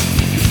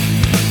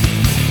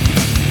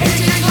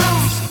 H.H.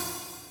 Holmes.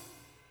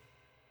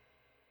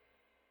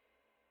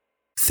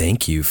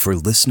 Thank you for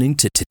listening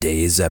to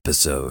today's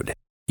episode.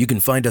 You can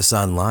find us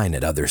online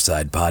at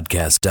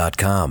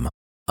OthersidePodcast.com.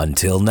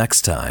 Until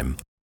next time,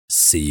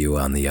 see you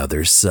on the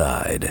other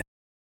side.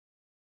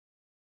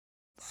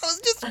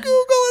 It's just Google.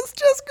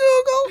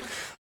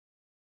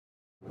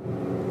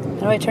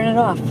 How do I turn it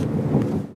off?